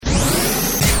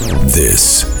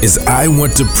This is I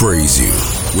Want to Praise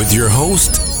You with your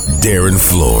host, Darin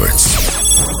Florence.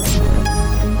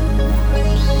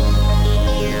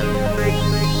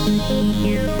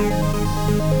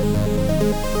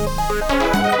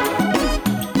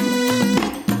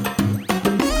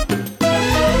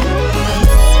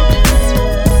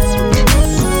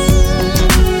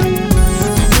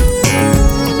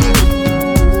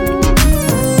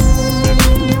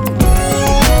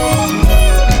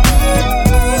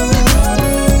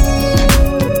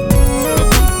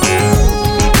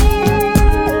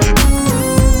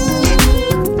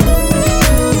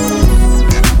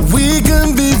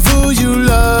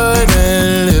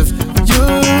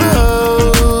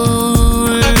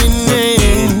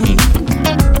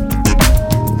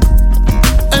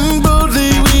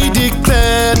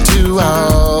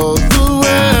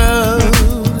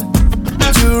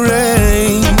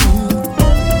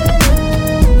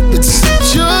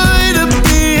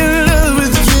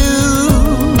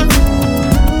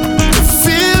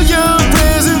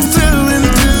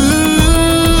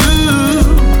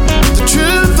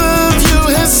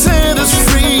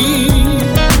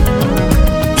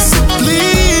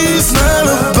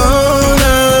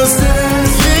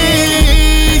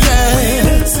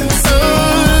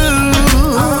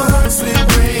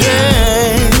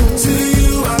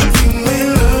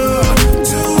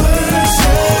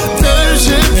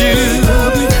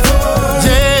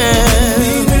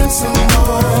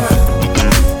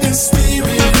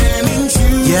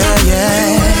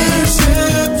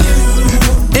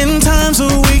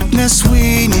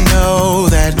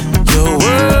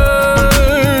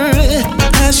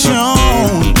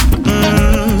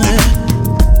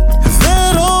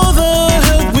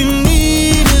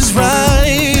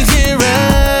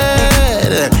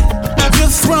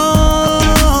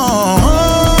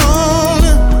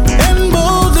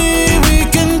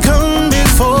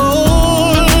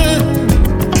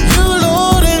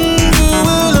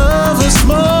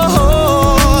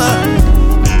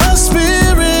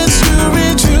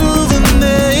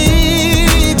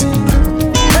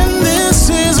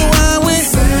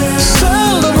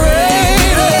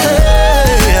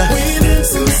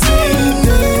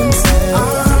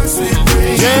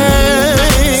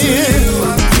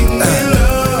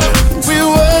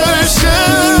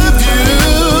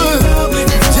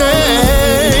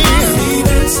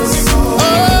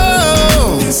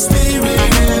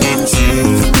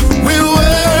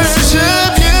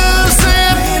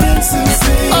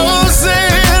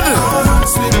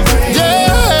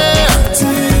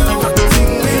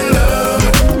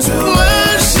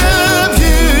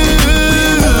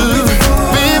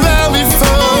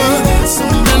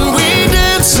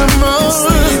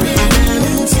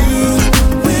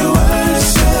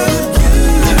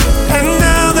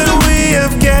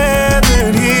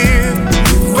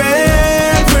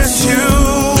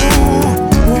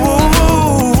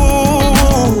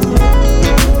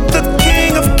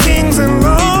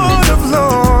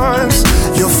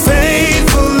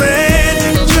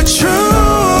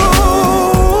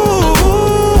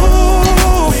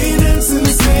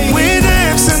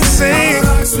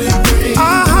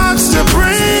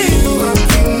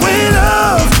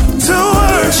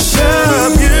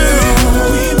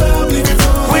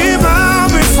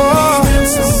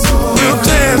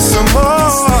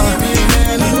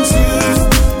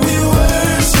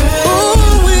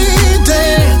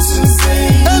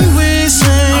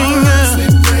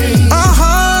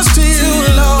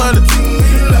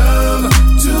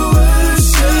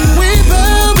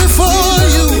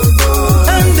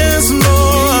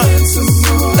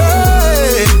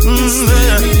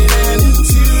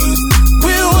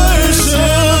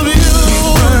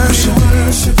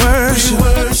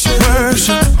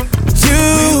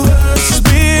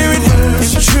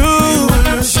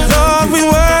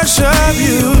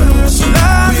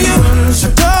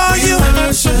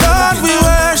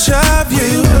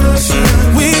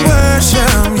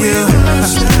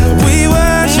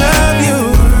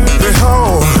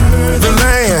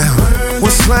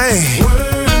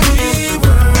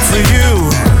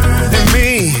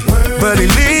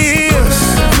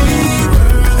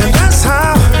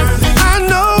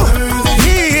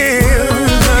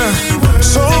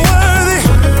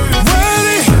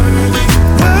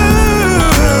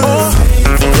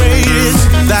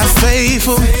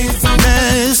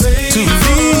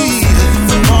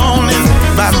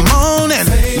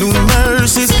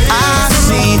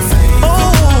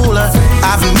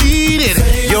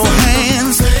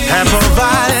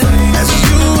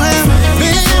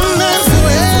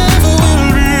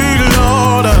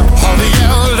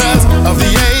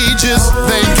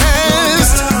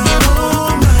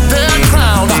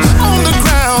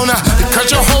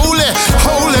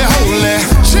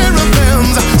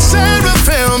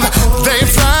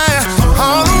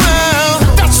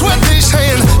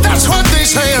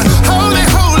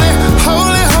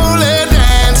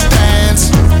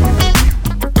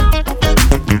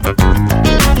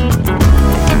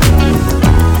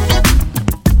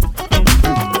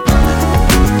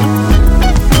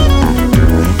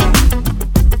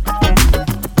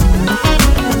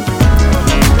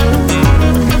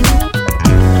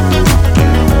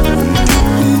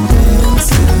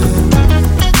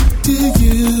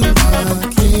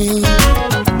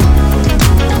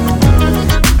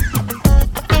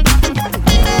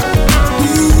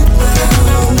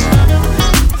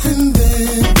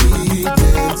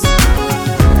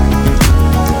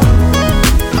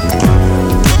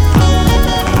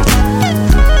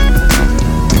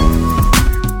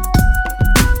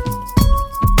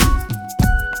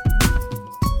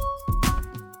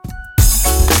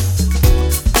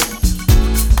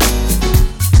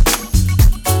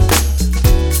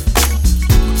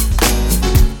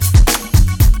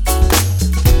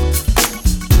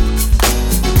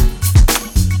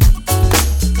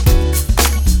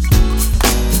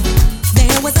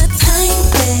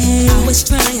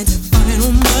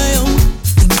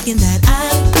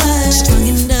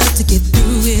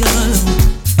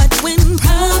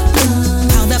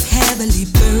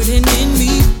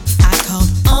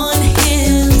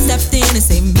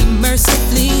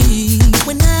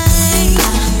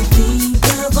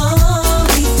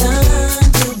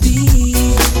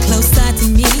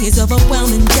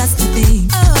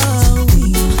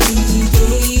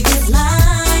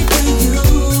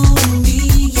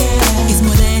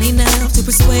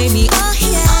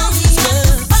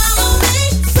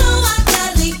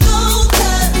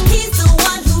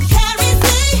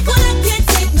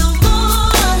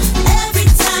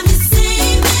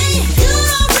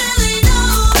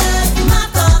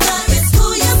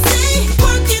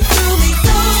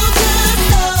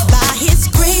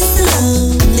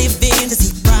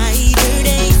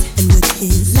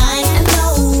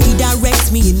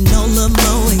 of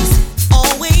my ways.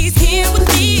 Always here with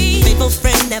me. Faithful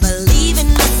friend, never leaving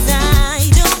my side.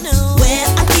 Don't know where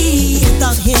I'd be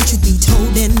without him, truth be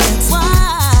told, and that's why.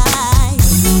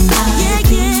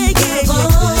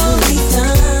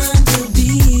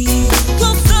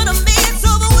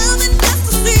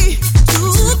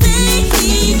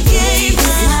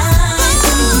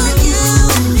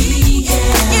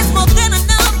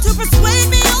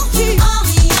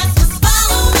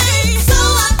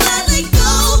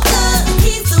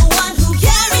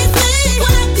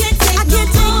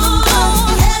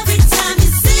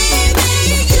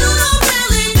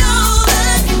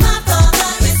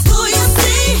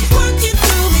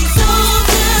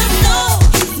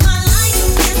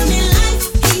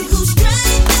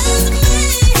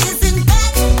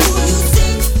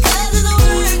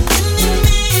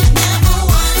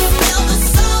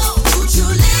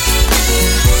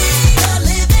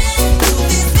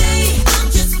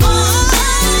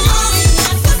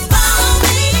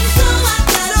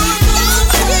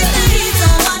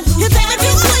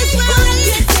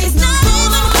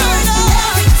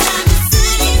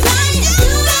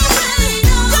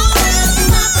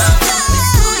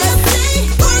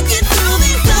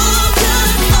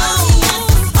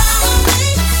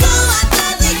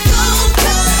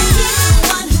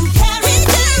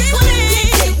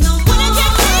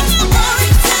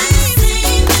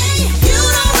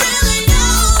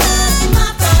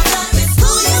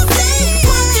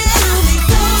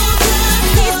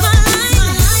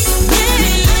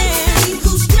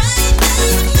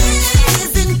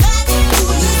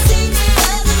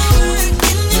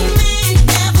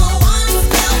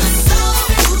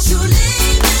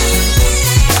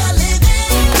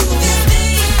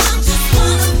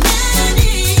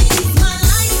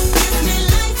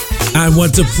 I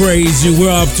want to praise you.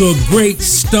 We're off to a great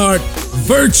start.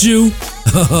 Virtue.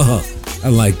 I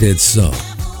like that song.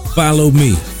 Follow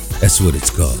Me. That's what it's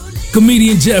called.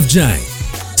 Comedian Jeff Giant.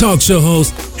 Talk show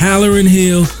host Hallerin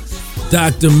Hill.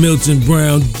 Dr. Milton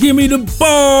Brown. Give me the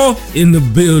ball in the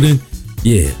building.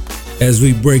 Yeah, as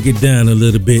we break it down a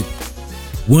little bit,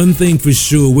 one thing for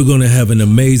sure, we're going to have an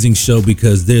amazing show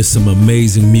because there's some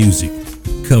amazing music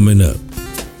coming up.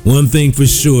 One thing for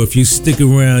sure, if you stick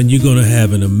around, you're going to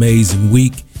have an amazing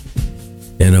week,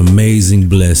 an amazing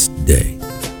blessed day.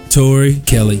 Tori,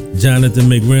 Kelly, Jonathan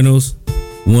McReynolds,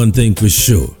 one thing for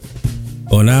sure.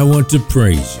 On I Want to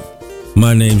Praise You,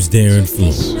 my name's Darin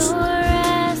Florence. Sure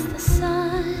as the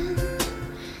sun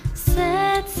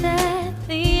sets at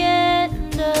the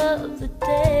end of the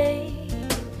day,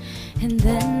 and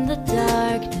then the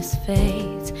darkness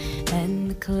fades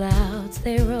and the clouds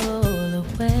they roll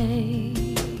away.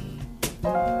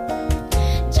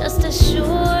 Just as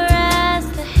sure as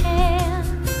the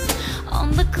hands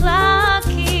on the clock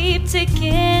keep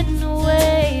ticking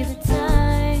away the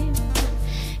time,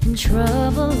 and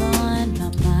trouble on my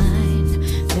mind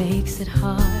makes it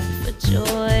hard for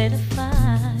joy to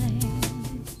find.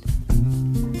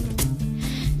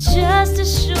 Just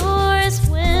as sure as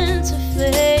winter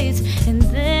fades and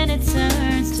then it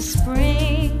turns to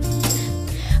spring,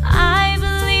 I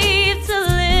believe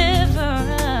deliverance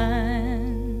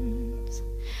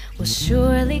will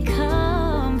surely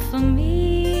come for me.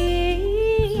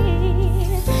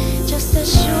 Just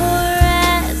as sure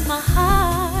as my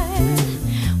heart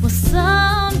will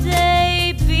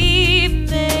someday be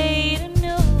made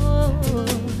anew,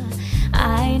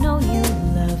 I know you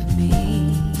love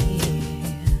me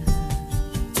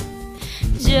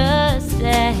just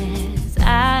as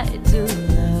I do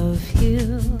love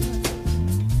you.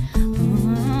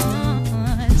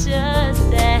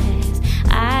 Just as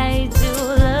I do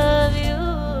love you.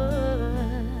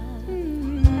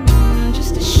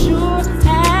 Just as sure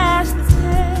as the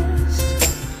test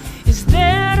is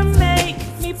there to make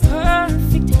me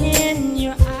perfect in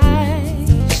your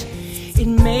eyes, it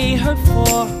may hurt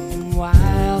for a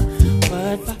while,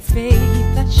 but by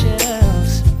faith I shall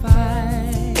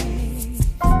survive.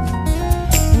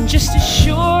 And just as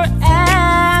sure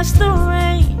as the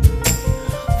rain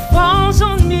falls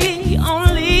on me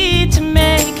only to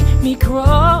make me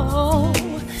grow,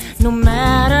 no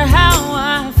matter how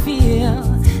I feel,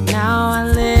 now I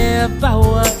live by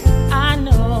what I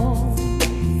know.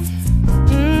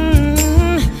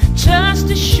 Just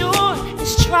as sure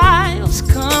as trials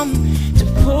come to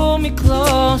pull me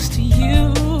close to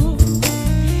you,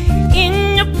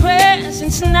 in your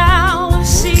presence now I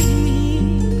see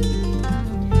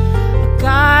a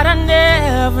God I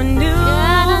never knew.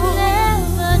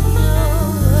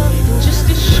 Just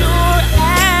as sure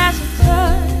as a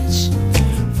touch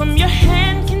from your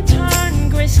hand can turn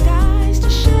gray skies to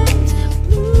shades of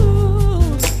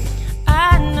blue,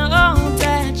 I know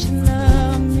that you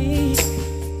love me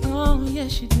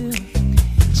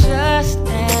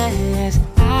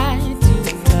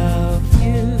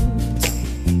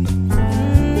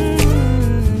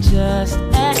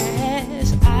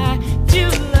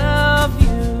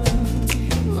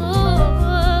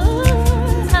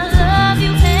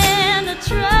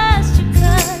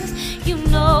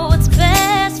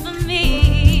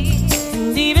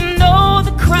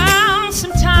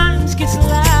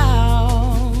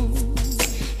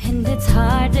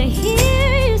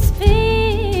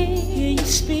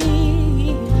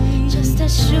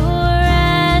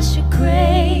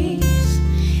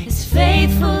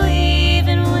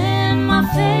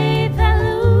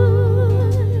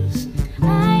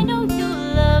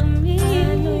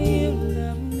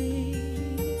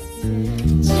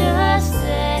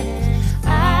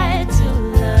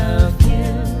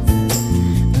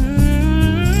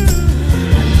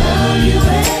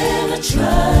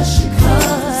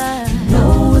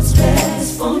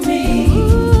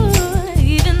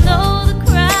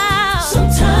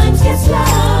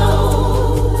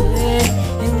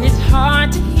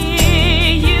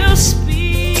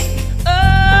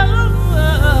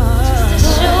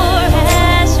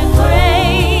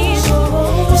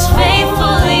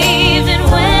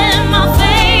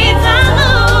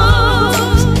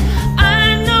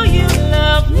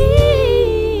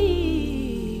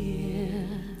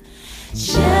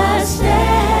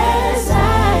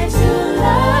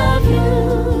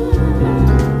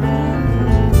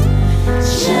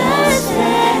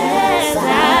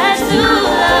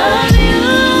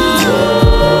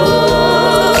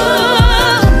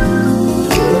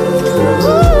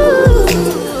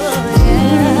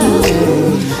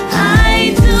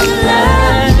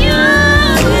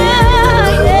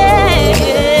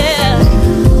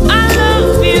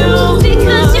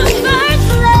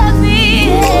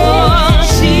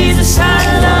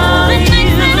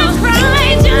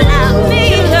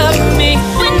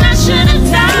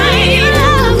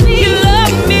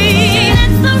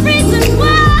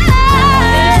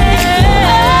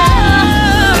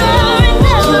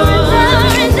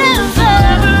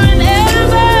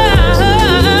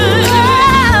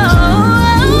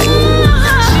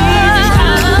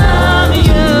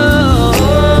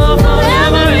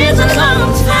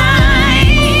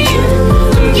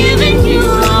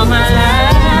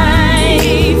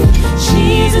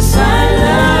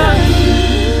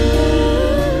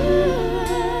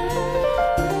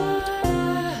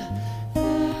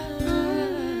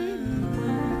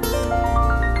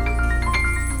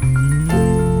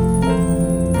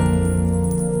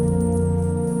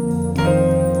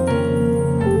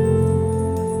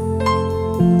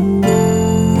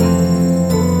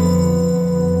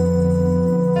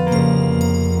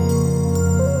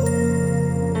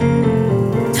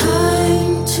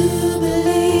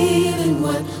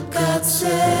God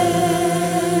said.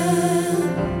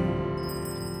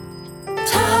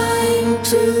 Time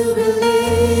to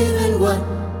believe in what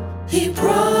He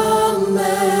promised.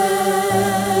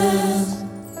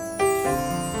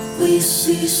 We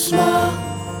see small,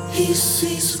 He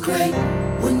sees great.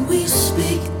 When we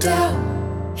speak doubt,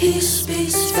 He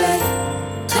speaks faith.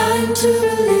 Time to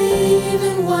believe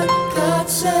in what God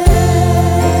said.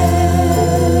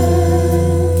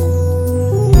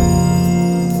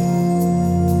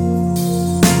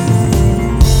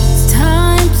 It's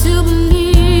time to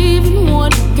believe in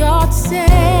what God said.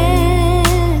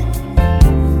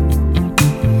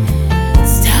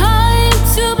 It's time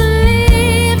to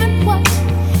believe in what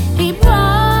He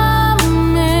promised.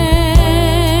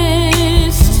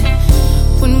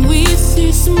 When we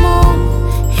see small,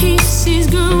 He sees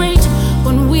great.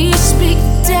 When we speak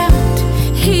doubt,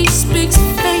 He speaks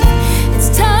faith. It's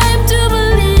time to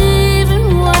believe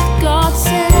in what God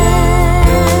said.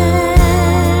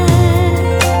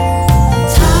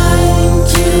 Time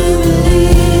to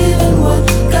believe in what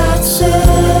God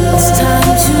said. It's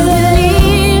time to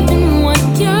believe in what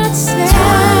God said.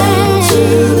 Time to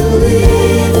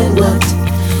believe in what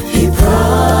He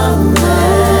promised.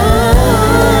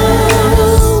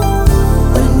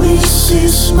 When we see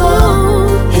small,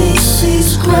 He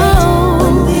sees great.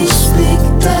 When we speak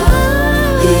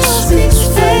doubt, He speaks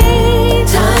faith.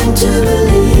 Time to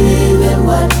believe in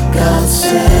what God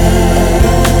said.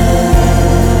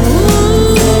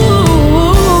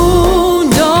 Ooh,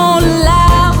 don't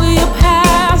allow your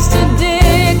past to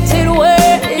dictate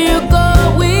where you're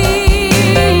going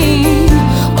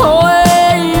or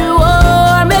where you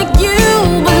are. Make you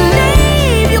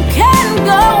believe you can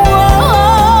go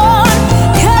on.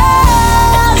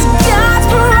 'Cause God's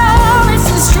promise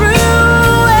is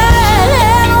true,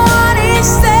 and what He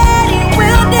said He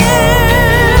will do.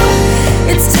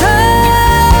 It's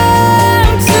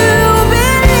time to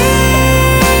believe.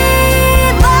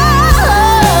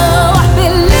 Oh,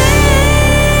 believe.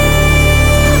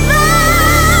 I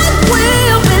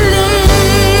will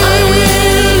believe. I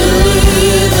will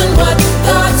believe in what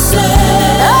God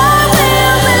said. I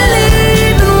will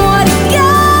believe in what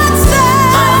God said.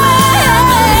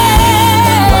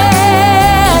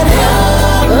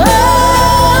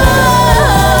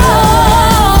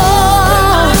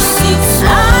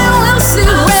 I will see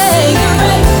rain.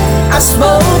 I've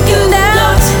spoken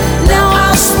doubt, now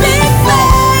I'll speak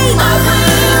faith. I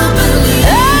will believe.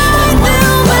 I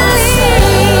will believe.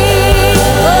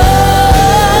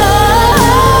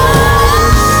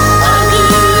 I will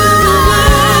believe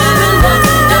in what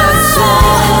God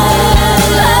said.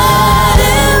 Let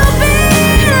it be.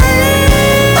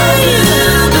 I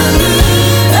will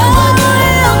believe in what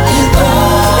He promised.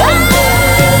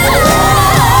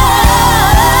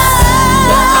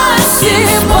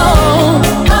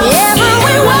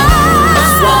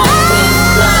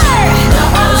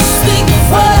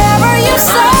 Whatever you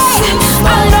say,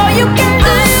 I know you can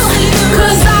do.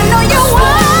 'Cause I know your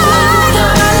word.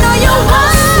 I know your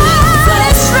word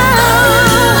is true.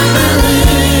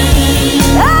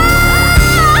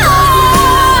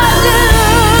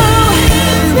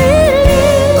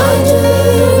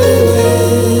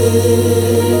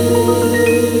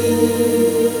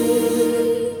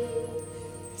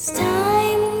 It's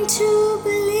time to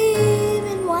believe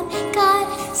in what God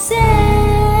said.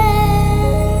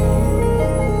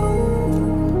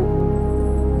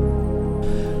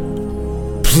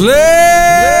 Play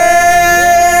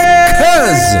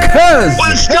cousin.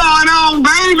 What's going on,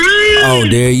 baby? Oh,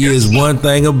 there he is. One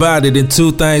thing about it and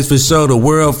two things for sure. The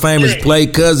world famous Play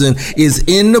Cousin is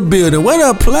in the building. What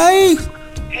up, Play?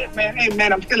 Hey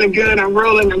man, I'm feeling good. I'm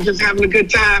rolling. I'm just having a good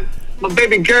time. My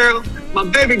baby girl,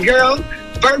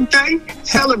 birthday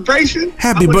celebration.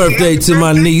 Happy I wish birthday her to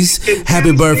my birthday. niece. It's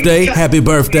Happy birthday. Tennessee. Happy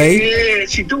birthday. Yeah,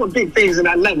 she's doing big things and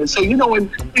I love it. So, you know,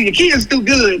 when your kids do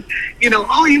good, you know,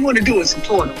 all you want to do is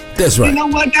support them. That's right. You know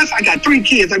what? I got 3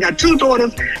 kids. I got 2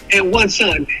 daughters and 1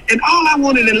 son. And all I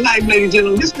wanted in life, ladies and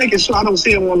gentlemen, just making sure I don't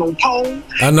see them on no pole.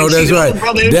 I know and that's see the right. other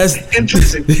brother That's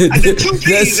interesting. I did 2 that's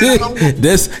things and I don't want it.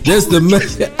 That's the That's all I main.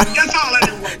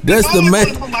 didn't want. That's all the I main.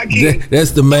 wanted for my kids.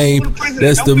 That's the main. Don't go to prison.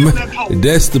 That's the Don't be on main. that pole.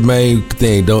 That's the main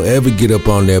thing. Don't ever get up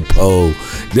on that pole.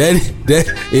 That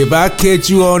if I catch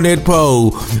you on that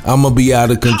pole, I'm gonna be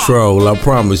out of control. I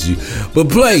promise you. But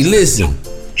Play, listen.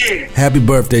 Yeah. Happy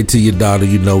birthday to your daughter.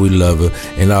 You know we love her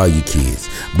and all your kids.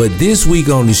 But this week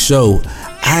on the show,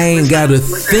 I ain't got a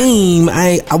theme.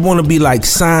 I want to be like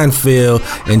Seinfeld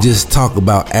and just talk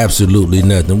about absolutely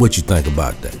nothing. What you think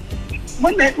about that?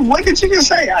 What did you just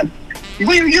say?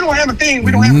 You don't have a theme.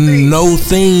 We don't have a theme. No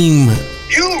theme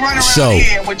You run around show.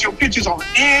 here with your pictures on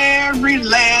every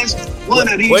last one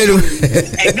of these. Wait a shows.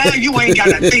 And now you ain't got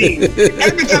a theme.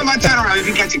 Every time I turn around,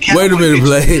 you got your camera. Wait a minute,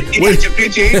 Blay. You got your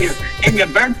picture in your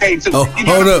birthday too. Oh, you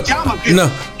hold got up. your pajama picture,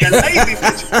 No. your lazy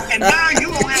picture. And now you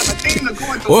don't have a theme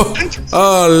according to the pictures.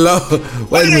 Oh, Lord.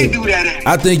 Where Wait a they minute. do that at?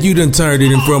 I think you done turned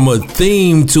it from a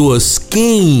theme to a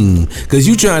scheme. Because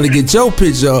you trying to get your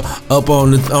picture up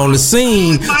on the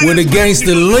scene with a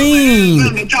gangster lean.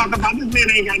 Nothing to talk about. This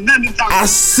man ain't got nothing to talk about. I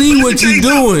see what you're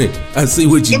doing. I see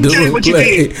what you're Let me tell you doing. what you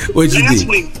Blay. did. What you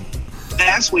did.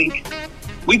 Last week,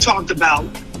 we talked about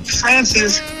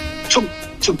Francis to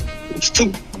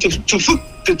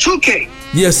 2K.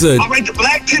 Yes, sir. All right, the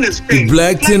black tennis player. The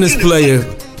black tennis player.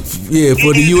 Yeah,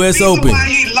 for the U.S. Open. The reason why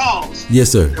he lost. Yes,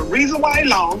 sir. The reason why he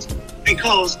lost,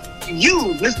 because you,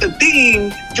 Mr.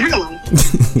 Theme Thriller,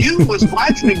 you was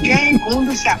watching the game on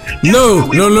the side. No.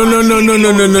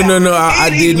 I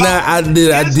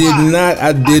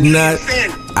did not.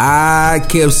 I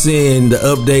kept seeing the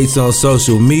updates on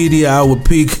social media. I would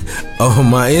peek on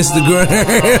my Instagram.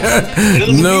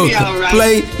 No,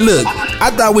 Play. Look,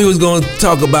 I thought we was gonna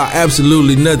talk about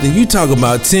absolutely nothing. You talk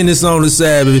about tennis on the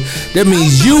Sabbath. That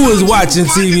means you was watching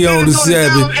TV on the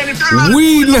Sabbath.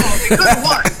 We.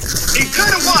 He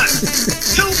could have won.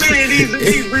 Too many of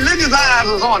these religious eyes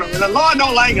was on him, and the Lord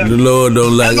don't like us. The Lord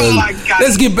don't like us.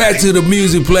 Let's get back to the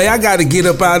music, Play. I got to get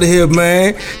up out of here,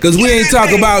 man, because we ain't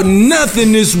talking about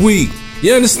nothing this week.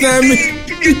 You understand me?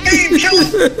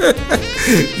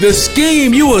 The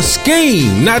scheme, you a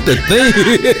scheme, not the thing.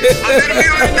 I'm gonna be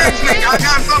on the next week. I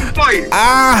got something for you.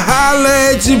 I holla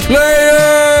at you,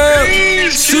 player.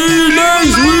 See you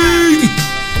next week.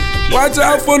 Watch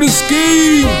out for the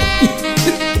scheme.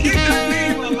 Keep the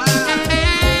theme alive.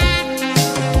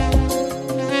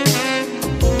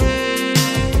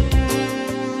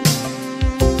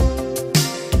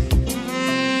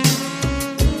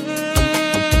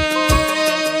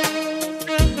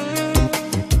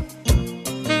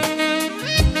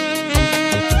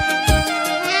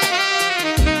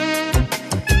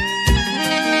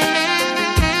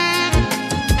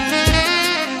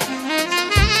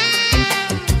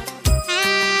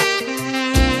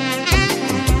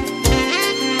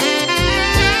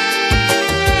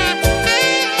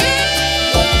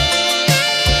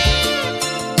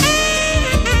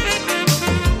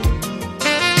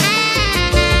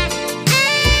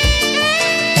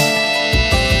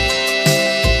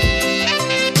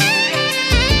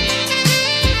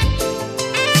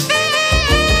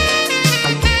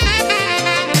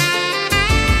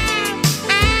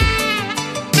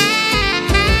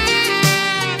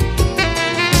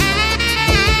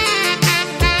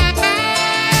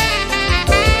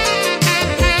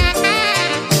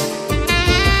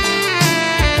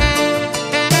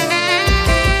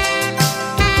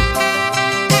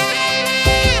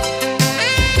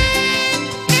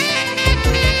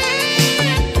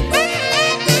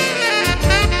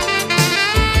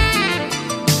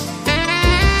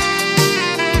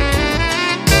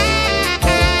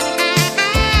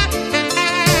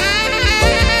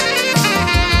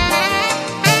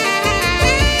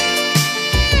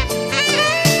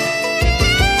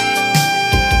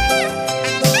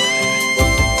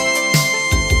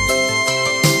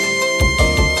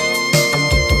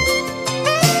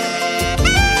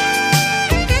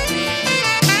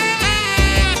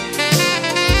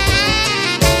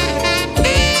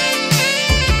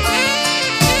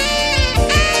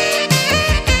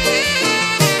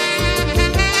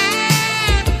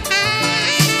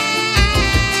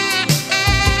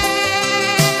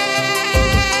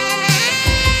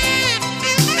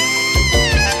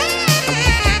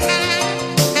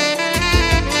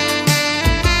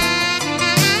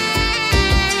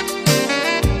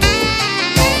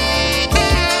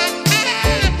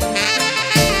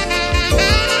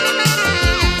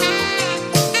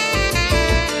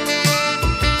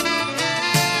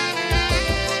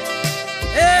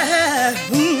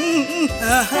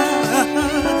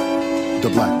 The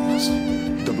blackness.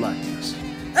 The blackness.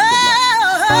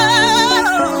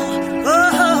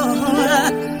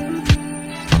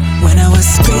 When I was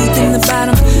scraping the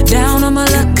bottom, down on my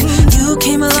luck, you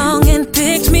came along and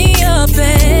picked me up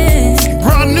and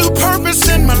brought new purpose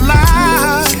in my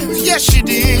life. Yes, you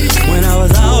did. When I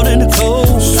was out in the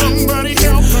cold, Somebody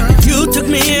help her. you took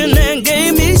me in and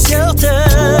gave me shelter.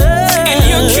 in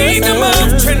your kingdom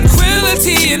of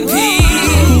tranquility and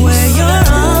peace. Where your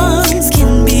arms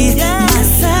can be my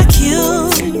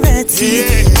security,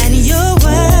 and your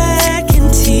word can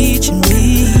teach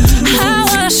me How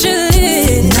I should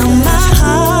live. now my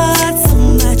heart's so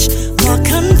much more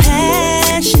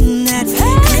compassionate,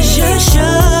 'cause you're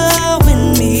showing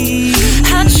me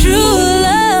How true love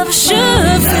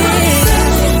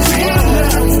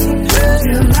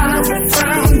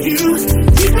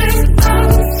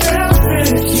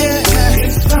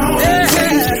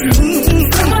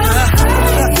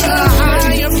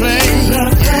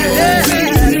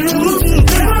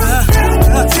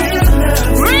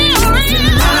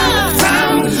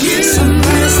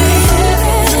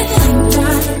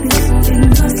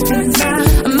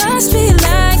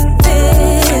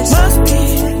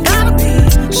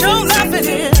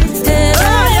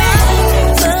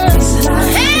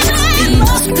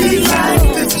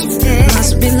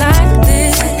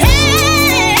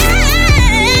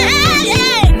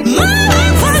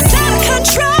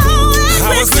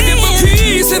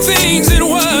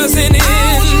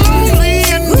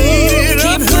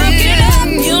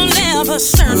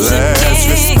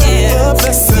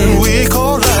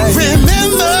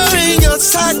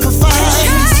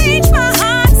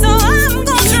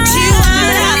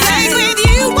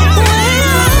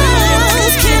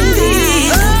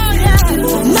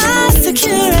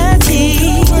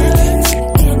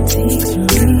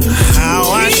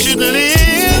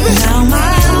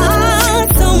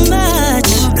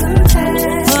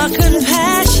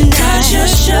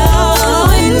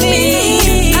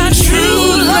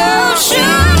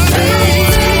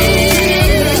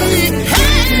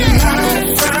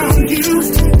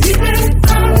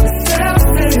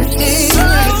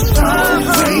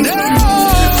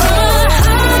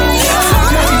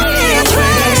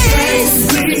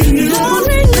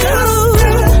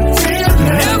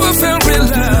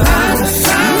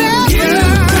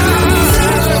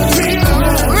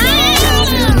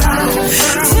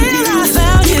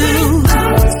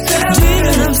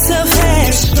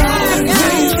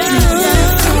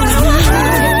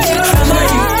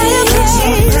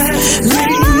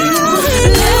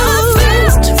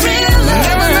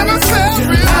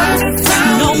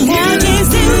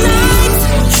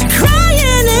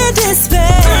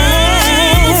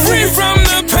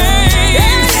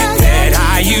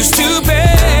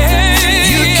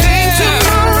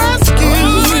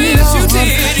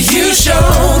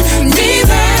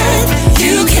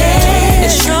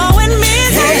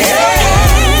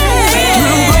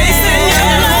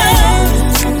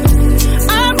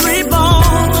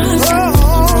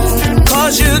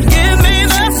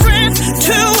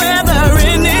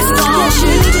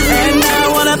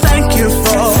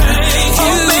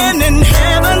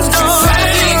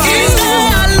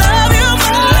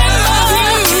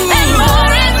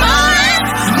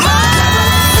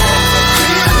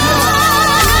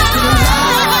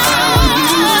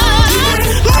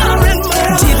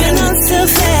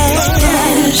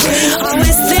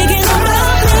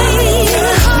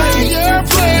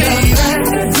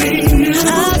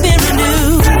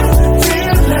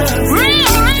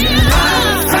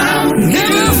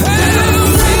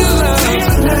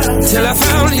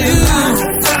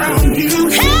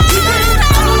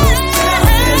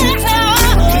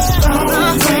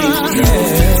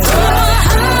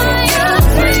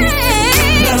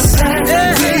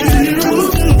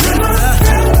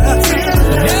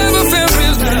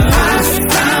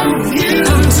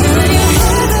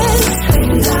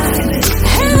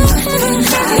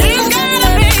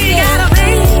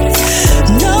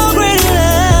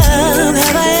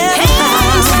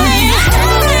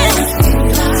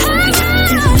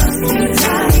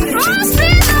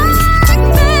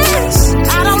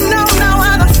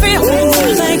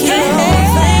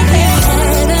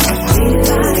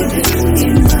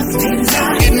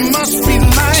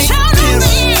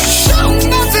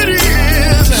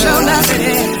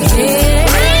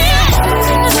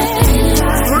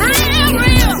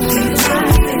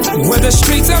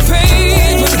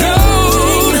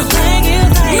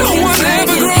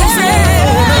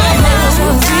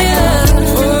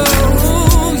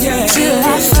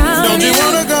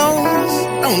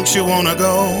you wanna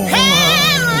go.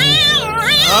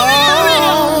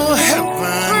 Oh,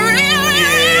 heaven,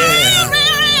 yeah.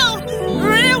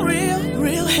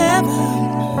 Real heaven.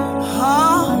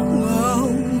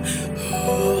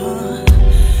 Oh,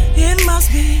 it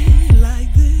must be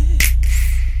like this.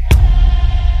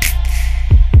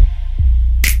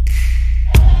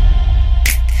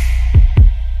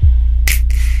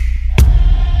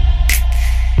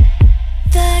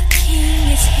 The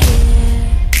king is here.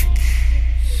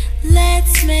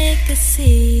 Let's make a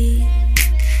scene.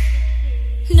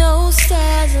 No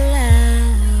stars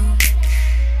allowed.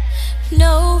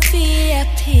 No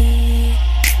VIP.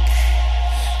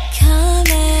 Come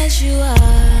as you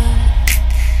are.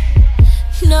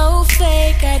 No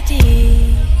fake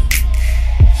ID.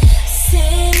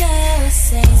 Sinner or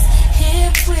saints,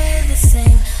 here we're the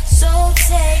same. So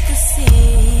take a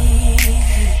seat.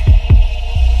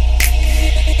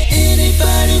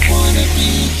 Anybody wanna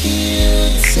be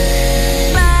healed?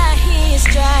 Say, by his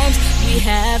stripes we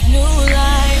have new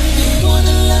life. We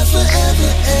wanna live forever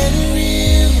and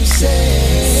real.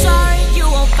 Say, sorry you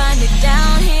won't find it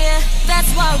down here.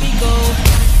 That's why we go.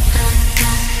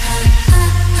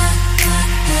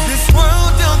 this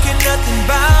world don't care nothing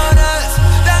about us.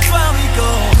 That's why we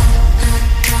go.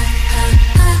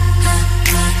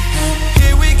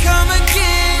 Here we come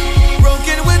again,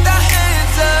 broken with our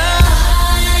hands up.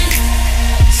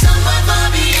 Somewhere far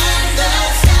beyond the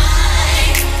sky,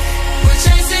 we're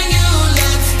chasing you,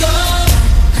 let's go.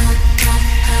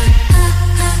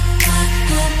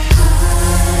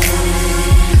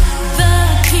 The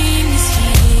king is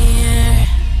here.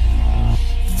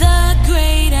 The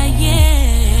great I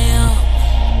am.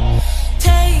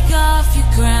 Take off your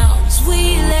crowns, we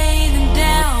lay them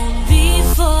down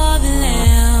before the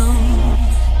Lamb.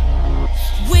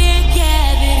 We're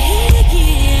gathered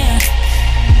here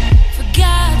for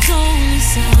God's only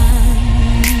Son.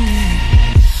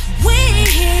 We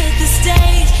hit the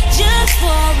stage just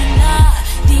for an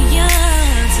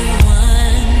audience of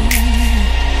one.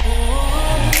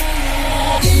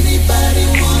 Anybody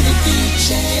wanna be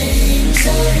changed?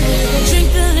 Drink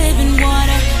the living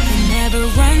water that never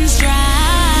runs dry.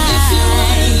 If you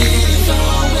wanna live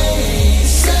always,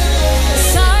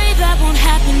 Sorry that won't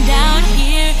happen down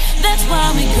here. That's why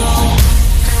we go.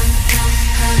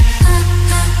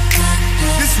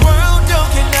 this world don't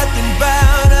care nothing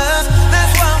about us.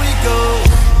 That's why we go.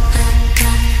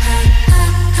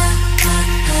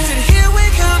 Said here we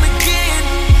come again,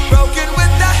 broken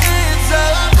with our hands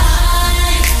up.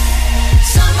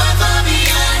 Somewhere far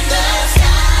beyond the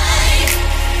sky,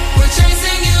 we're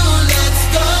chasing you, let's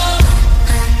go.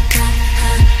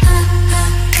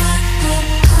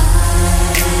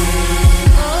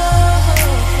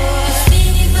 If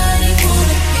anybody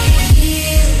wanna be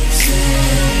healed,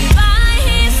 By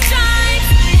his stripes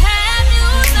we have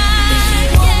new life.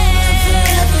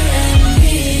 forever and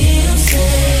real,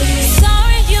 say,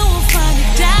 Sorry you won't find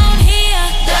it down here.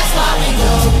 that's why we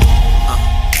go.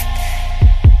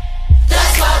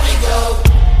 That's why we go.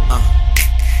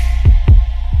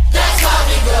 That's why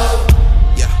we go.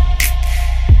 Yeah.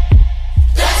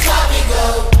 That's why we go.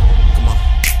 Come on.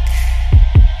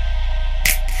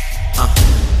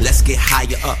 Let's get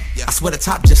higher up. I swear the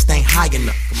top just ain't high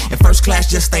enough. And first class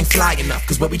just ain't fly enough.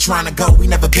 Cause where we tryna go, we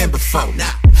never been before.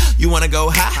 Now, you wanna go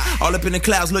high? All up in the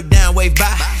clouds, look down, wave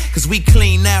by. Cause we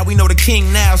clean now, we know the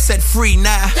king now, set free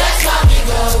now. That's how we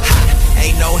go.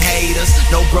 Ain't no haters,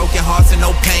 no broken hearts and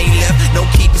no pain left. No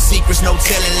keeping secrets, no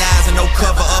telling lies and no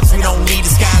cover ups. We don't need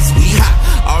disguise, we hot.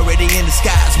 Already in the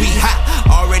skies, we hot.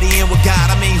 Already in with God.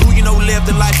 I mean, who you know lived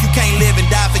the life you can't live and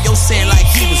die for your sin like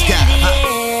he was God.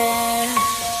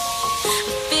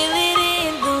 Feel it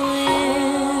in the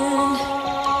wind.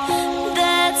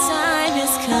 That time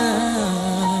has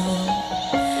come.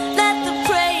 Let the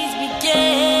praise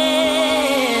begin.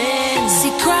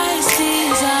 See, Christ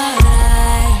is our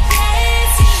life,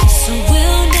 so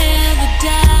we'll never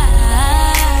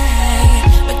die.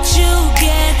 But you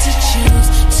get to choose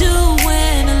to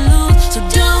win or lose. So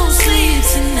don't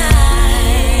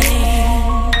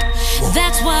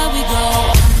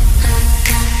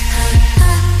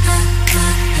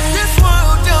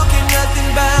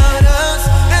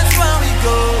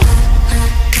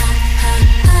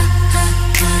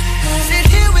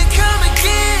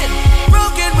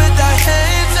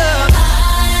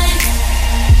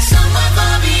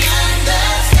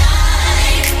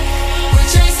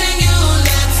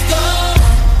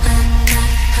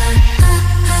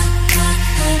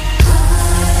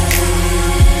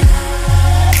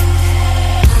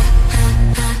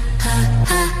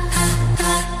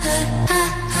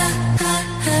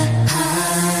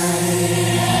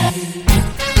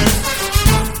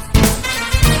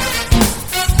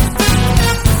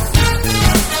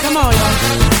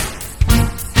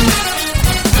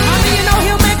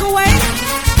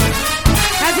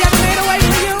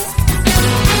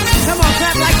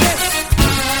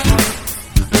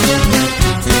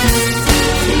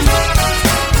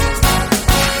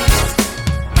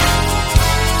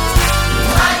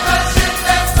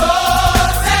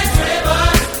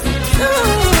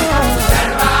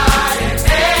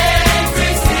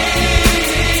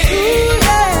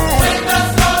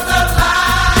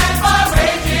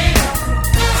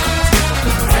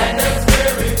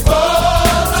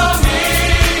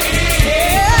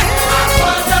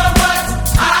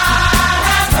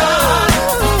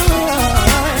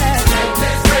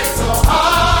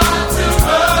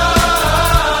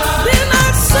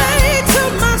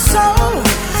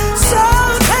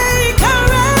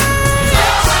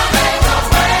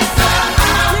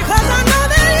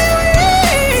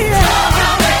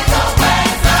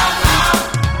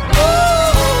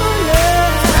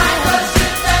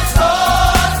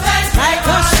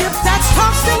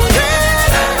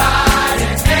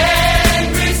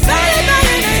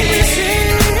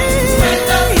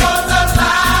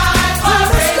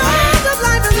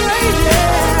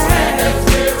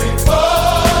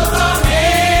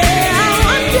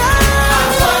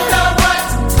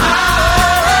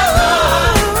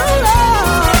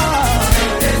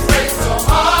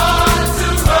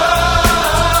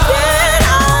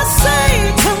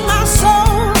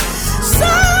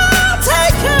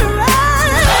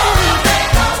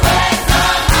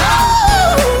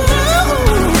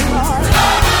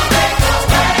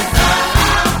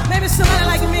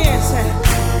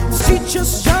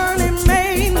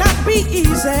not be easy.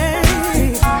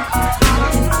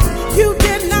 You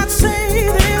did not say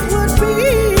that it would be.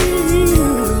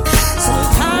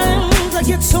 Sometimes I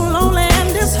get so lonely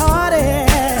and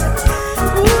disheartened.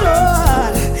 Ooh,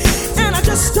 Lord, and I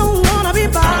just don't want to be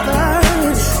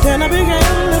bothered. Then I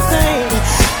began to think,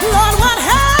 Lord, what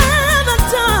have I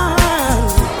done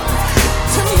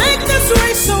to make this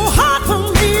race so hard for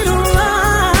me to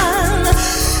run?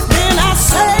 Then I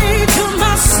say to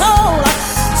my soul,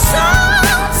 soul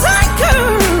taker,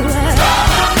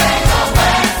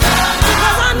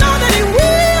 because I know that He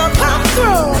will come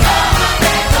through.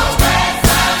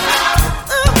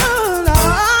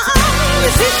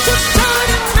 Is it just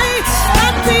turning me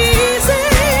not be easy?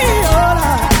 Oh,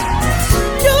 Lord,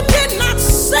 you did not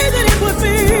say that it would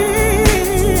be.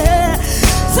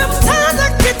 Sometimes I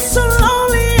get so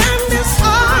lonely and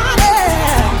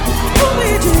disheartened. Oh,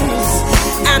 Jesus,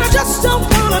 and I just don't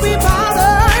want to be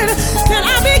bothered. Then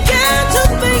I began to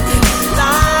think,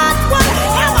 Lord, what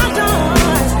have I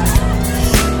done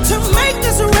to make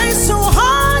this race so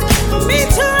hard for me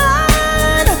to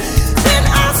run? Then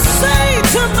I say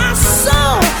to my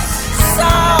soul,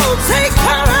 soul, take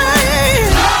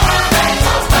courage.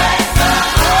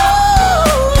 Oh,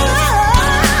 Lord,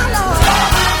 I know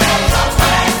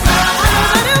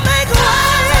make a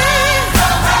way.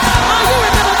 Oh, you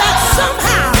remember that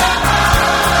somehow.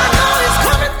 I know He's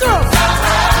coming through.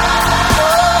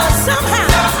 Oh, somehow.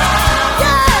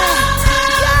 Yeah,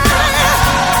 yeah.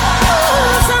 Oh,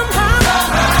 somehow.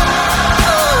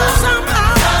 Oh,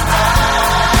 somehow.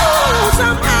 Oh,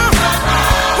 somehow.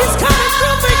 He's coming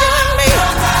through for you and me.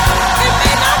 It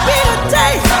may not be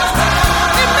today.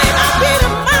 It may not be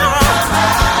tomorrow.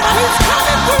 But He's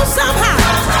coming through somehow.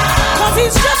 'Cause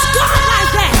He's just God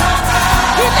like that.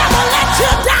 He never let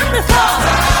you down before.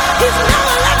 He's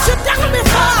never let you down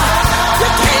before. You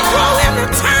can't throw Him in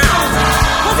town.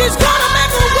 'Cause He's gonna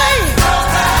make a way.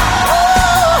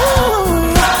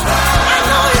 Ooh, I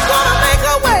know He's gonna make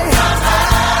a way.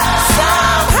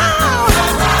 Somehow,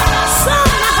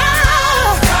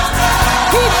 somehow.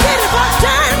 He did it for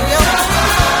Daniel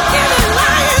in the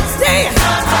lion's den.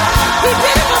 He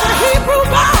did it for the Hebrew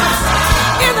boys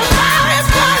in the fiery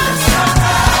furnace.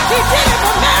 He did it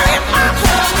for Mary and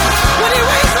Martha when He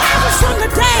raised Lazarus from the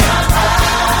dead.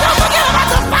 Don't forget about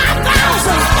the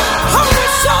 5,000 hungry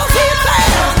souls He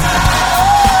fed.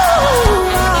 Ooh,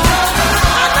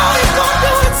 I know He's gonna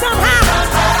do it somehow.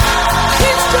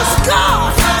 He's just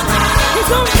God. He's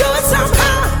gonna do it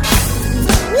somehow.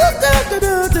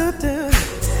 Ooh-do-do-do-do-do.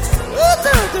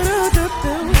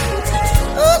 Ooh-do-do-do-do-do.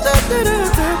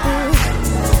 Ooh-do-do-do-do-do.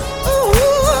 Ooh.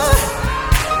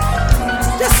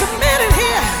 Just a minute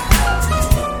here.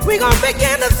 We're gonna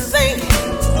begin to think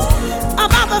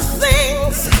about the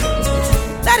things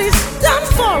that He's done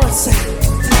for us.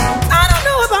 I don't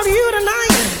know about you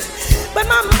tonight, but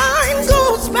my mind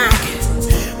goes back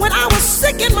when I was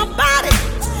sick in my body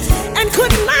and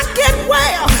could not get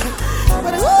well.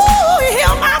 But ooh, He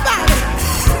healed my body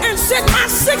and sent my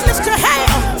sickness to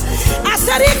hell. I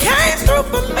said He came through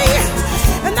for me,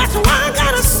 and that's why I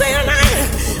gotta say tonight.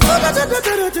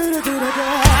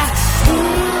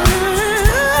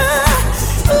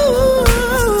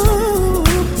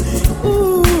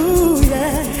 Ooh,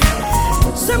 yeah.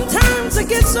 Sometimes I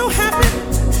get so happy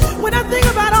when I think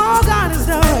about all God has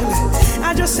done.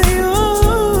 I just say,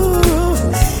 ooh,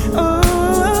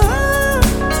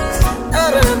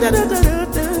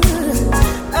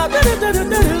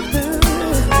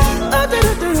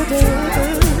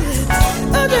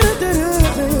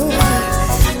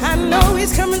 I know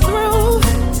He's coming through.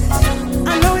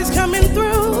 I know He's coming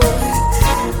through.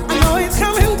 I know He's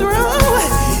coming through.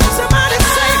 Somebody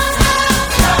say,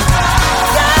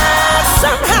 yeah,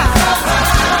 somehow.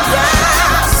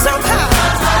 Yeah, somehow.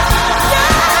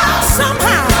 Yeah,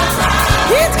 somehow.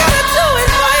 He's gonna do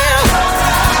it for you.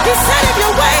 He said, if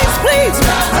your ways please,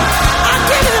 I'll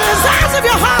give you the desires of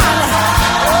your heart.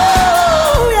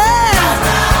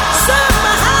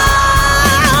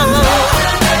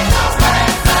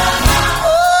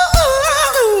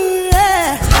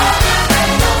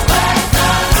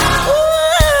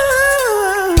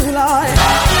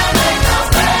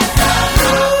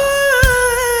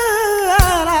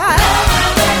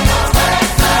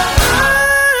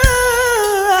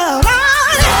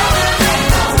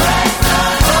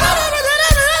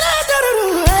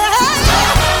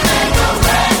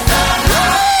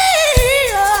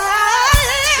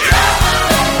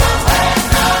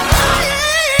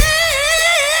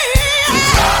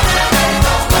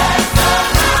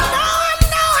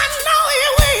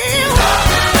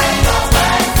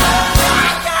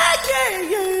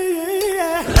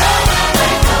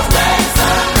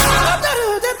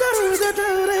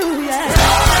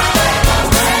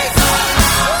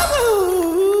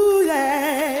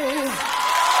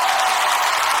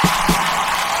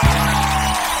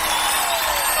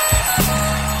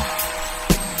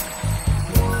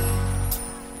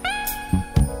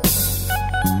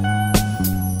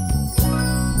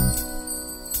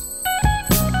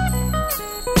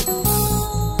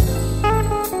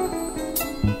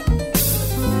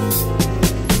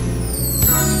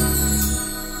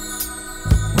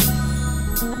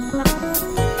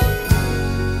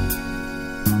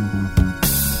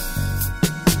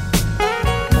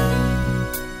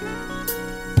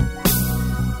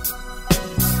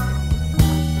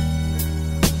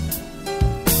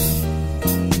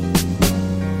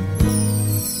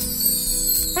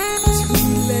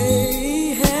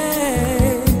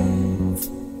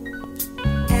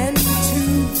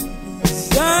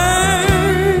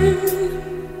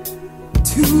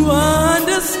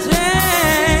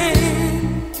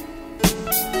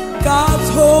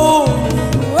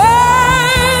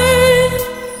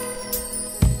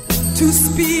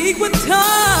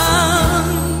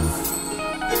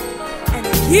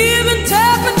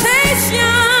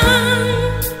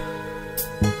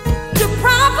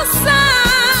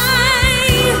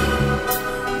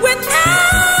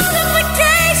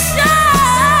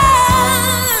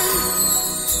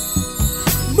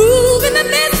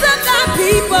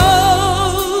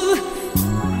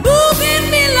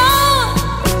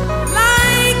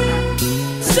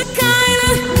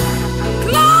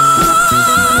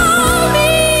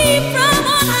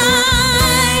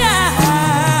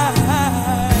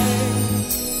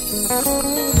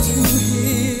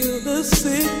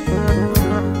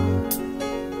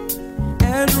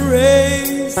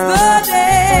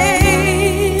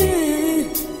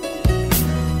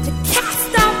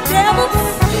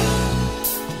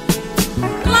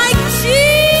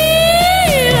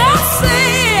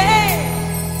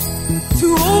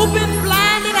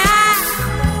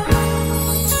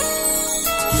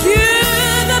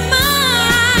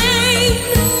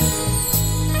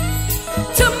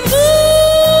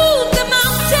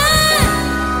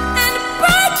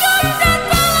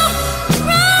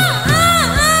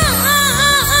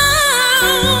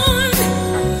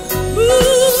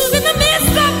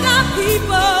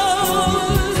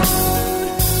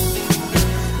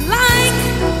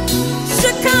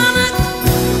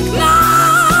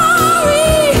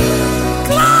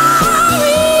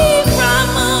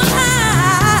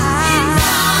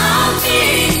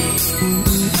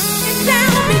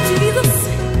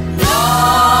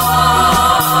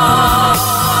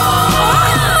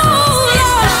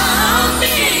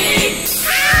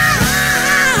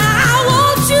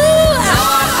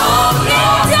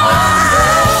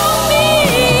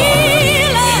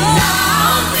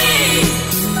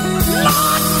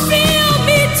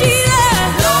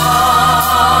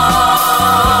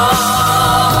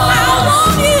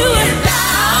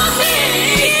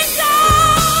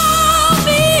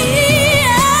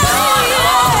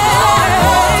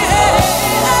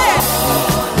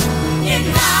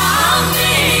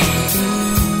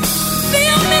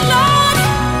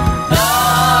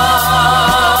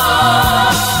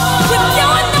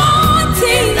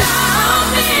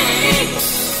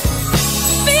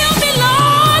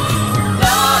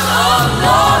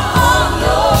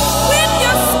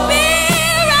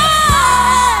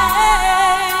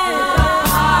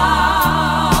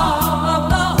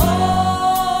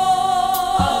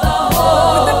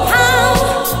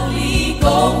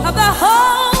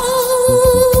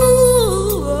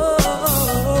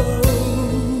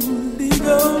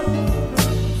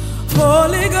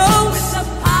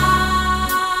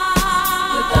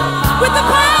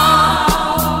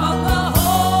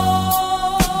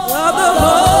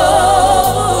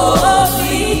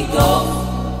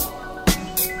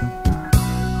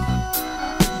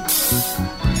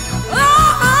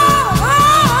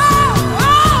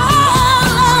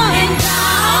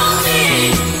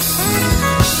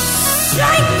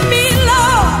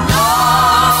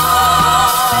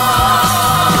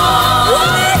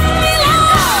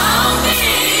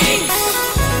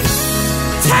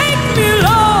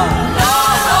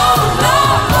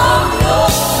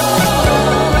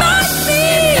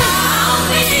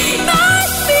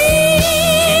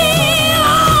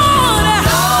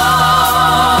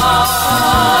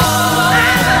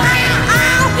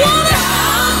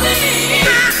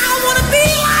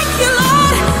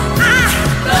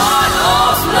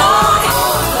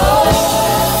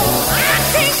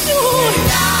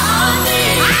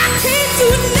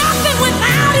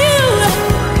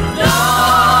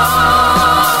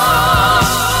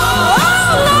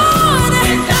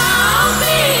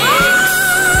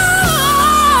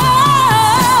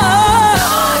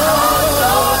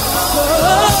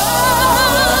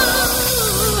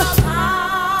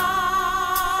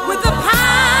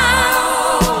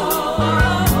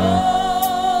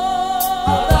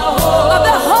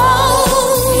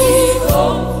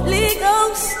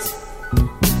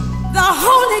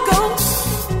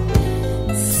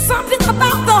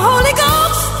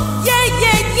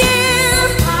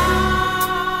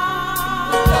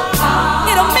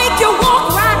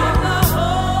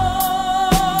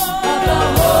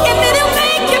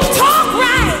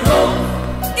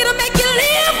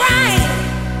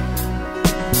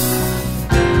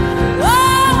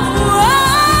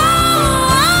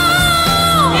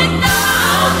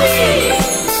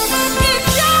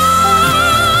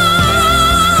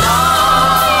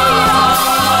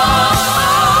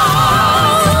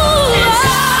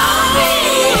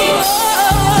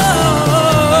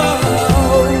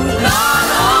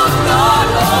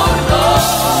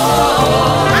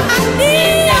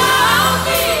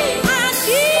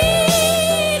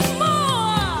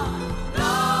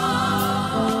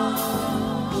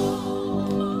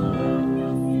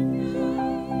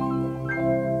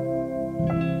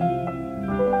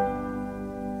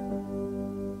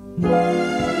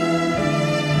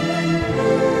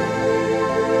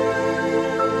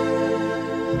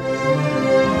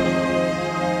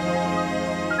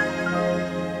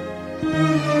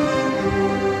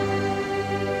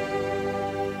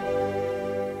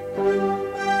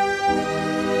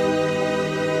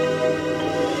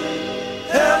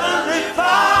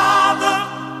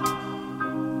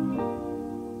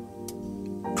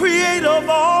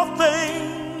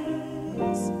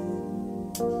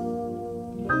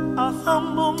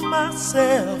 humble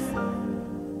myself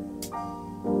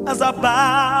as I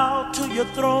bow to your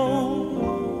throne.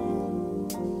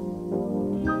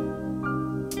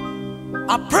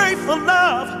 I pray for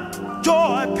love,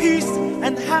 joy, peace,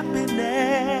 and happiness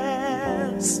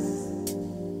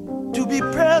to be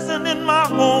present in my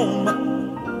home.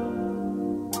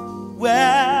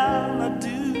 Well, I do.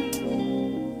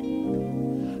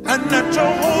 And that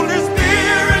your Holy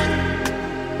Spirit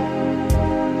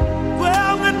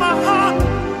dwell in my heart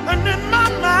and in my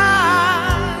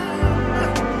mind.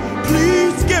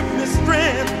 Please give me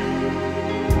strength,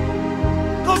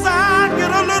 'cause I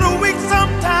get a little weak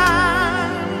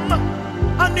sometimes.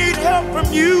 I need help from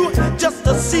you just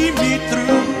to see me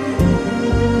through.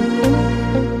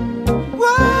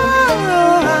 Whoa.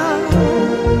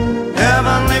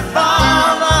 Heavenly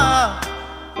Father,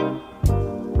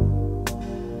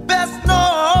 best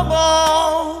of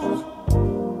all,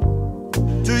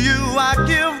 to you I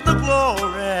give the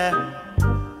glory,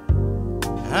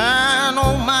 and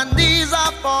on my knees I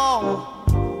fall.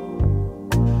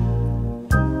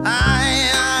 I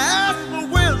ask for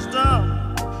wisdom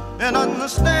and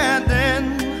understanding.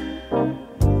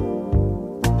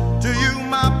 To you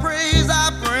my praise I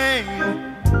bring,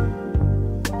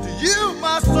 to you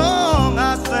my song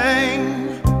I sing.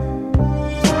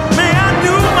 May I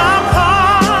do my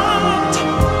part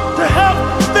to help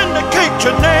vindicate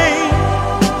your name,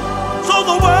 so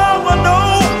the world will know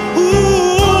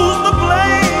who's to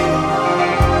blame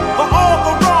for all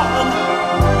the wrong.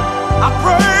 I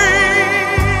pray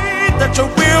that your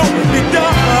will be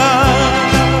done,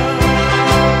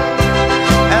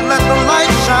 and let the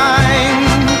light shine.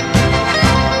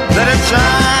 Let it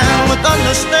shine with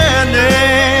understanding.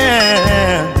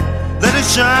 Let it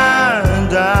shine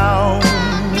down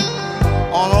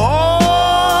on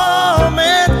all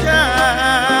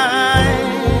mankind.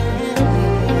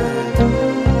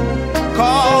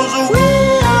 'Cause we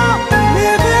are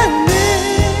living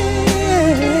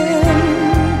in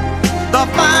the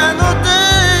final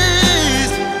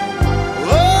days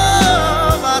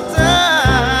of our time.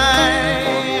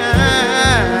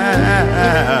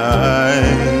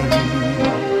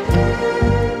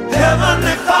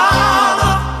 Heavenly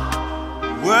Father,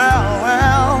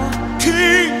 well,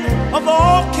 King of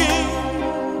all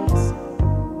kings,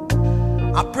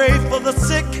 I pray for the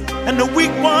sick and the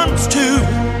weak ones too.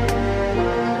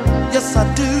 Yes, I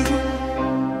do.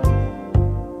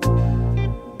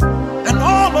 And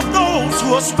all of those who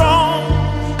are strong,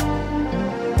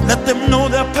 let them know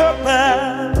their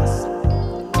purpose.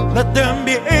 Let them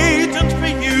be agents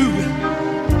for you.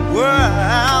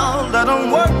 Well, let them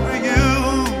work for you.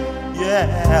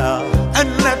 Yeah. And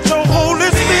let your Holy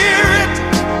Spirit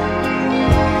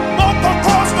walk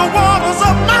across the waters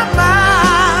of my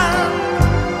mind.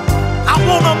 I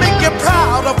wanna make you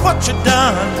proud of what you've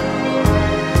done,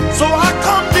 so I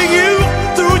come to you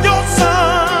through your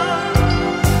Son.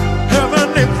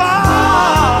 Heavenly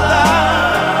Father,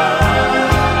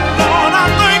 Lord, I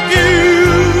thank you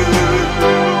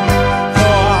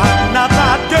for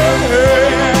another day.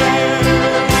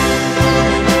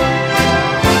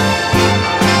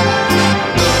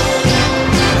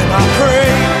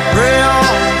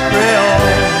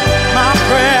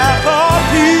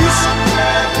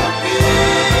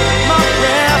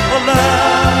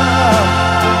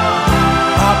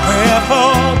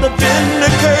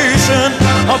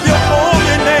 Of your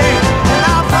holy name, and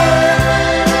I pray on,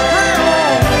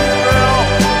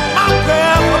 my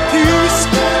prayer for peace,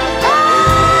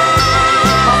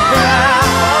 my prayer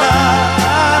for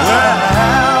love,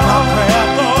 my prayer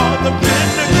for the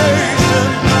vindication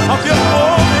of your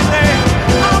holy name.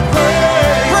 I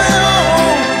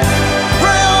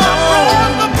pray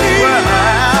on the peace,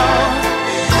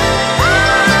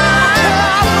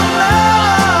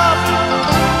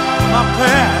 my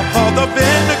prayer for the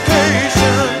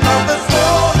vindication of this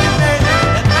holy name.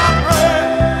 And I pray,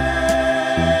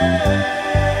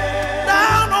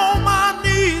 down on my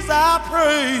knees I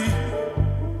pray.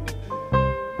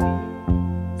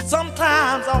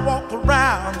 Sometimes I walk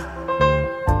around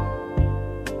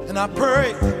and I pray.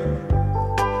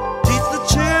 Teach the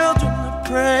children to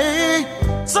pray.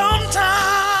 Sometimes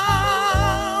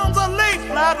I lay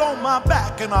flat on my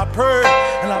back and I pray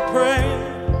and I pray.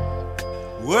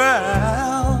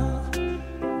 Well,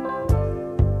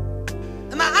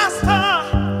 and I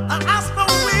ask for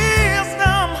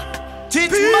wisdom.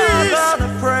 Teach peace, my God to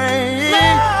pray.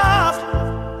 Love,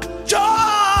 joy,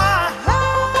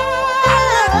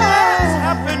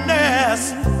 happiness.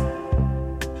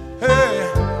 Hey,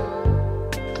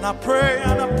 and I pray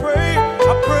and I pray,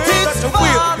 teach that your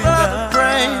will be done.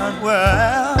 Pray.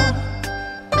 Well,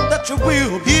 that your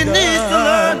will be done. He needs to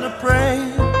learn to pray.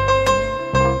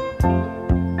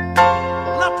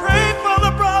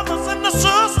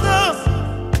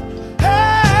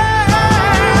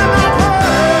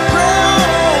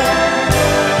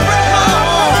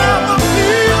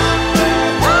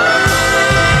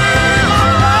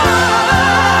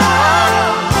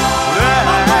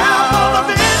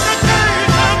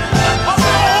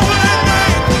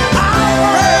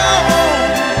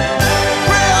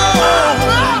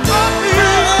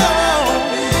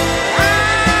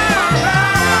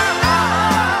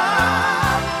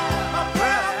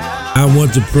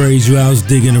 want to praise you. I was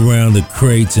digging around the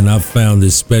crates and I found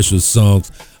this special song.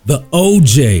 The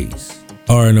OJs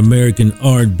are an American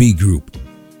R&B group,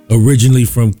 originally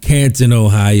from Canton,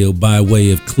 Ohio, by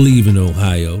way of Cleveland,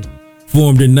 Ohio.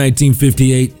 Formed in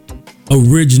 1958,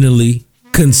 originally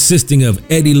consisting of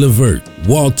Eddie Levert,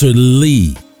 Walter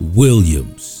Lee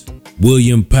Williams,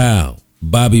 William Powell,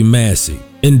 Bobby Massey.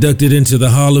 Inducted into the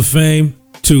Hall of Fame,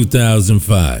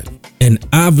 2005. And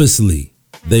obviously,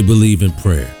 they believe in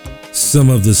prayer. Some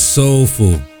of the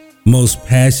soulful, most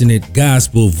passionate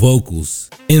gospel vocals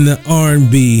in the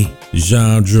R&B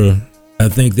genre. I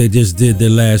think they just did their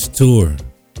last tour.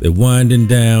 They're winding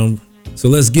down. So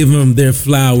let's give them their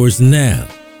flowers now.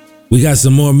 We got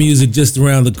some more music just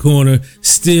around the corner,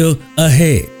 still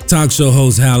ahead. Talk show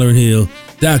host Hallerin Hill,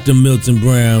 Dr. Milton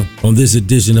Brown on this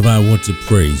edition of I Want to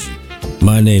Praise You.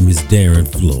 My name is Darin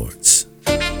Florence.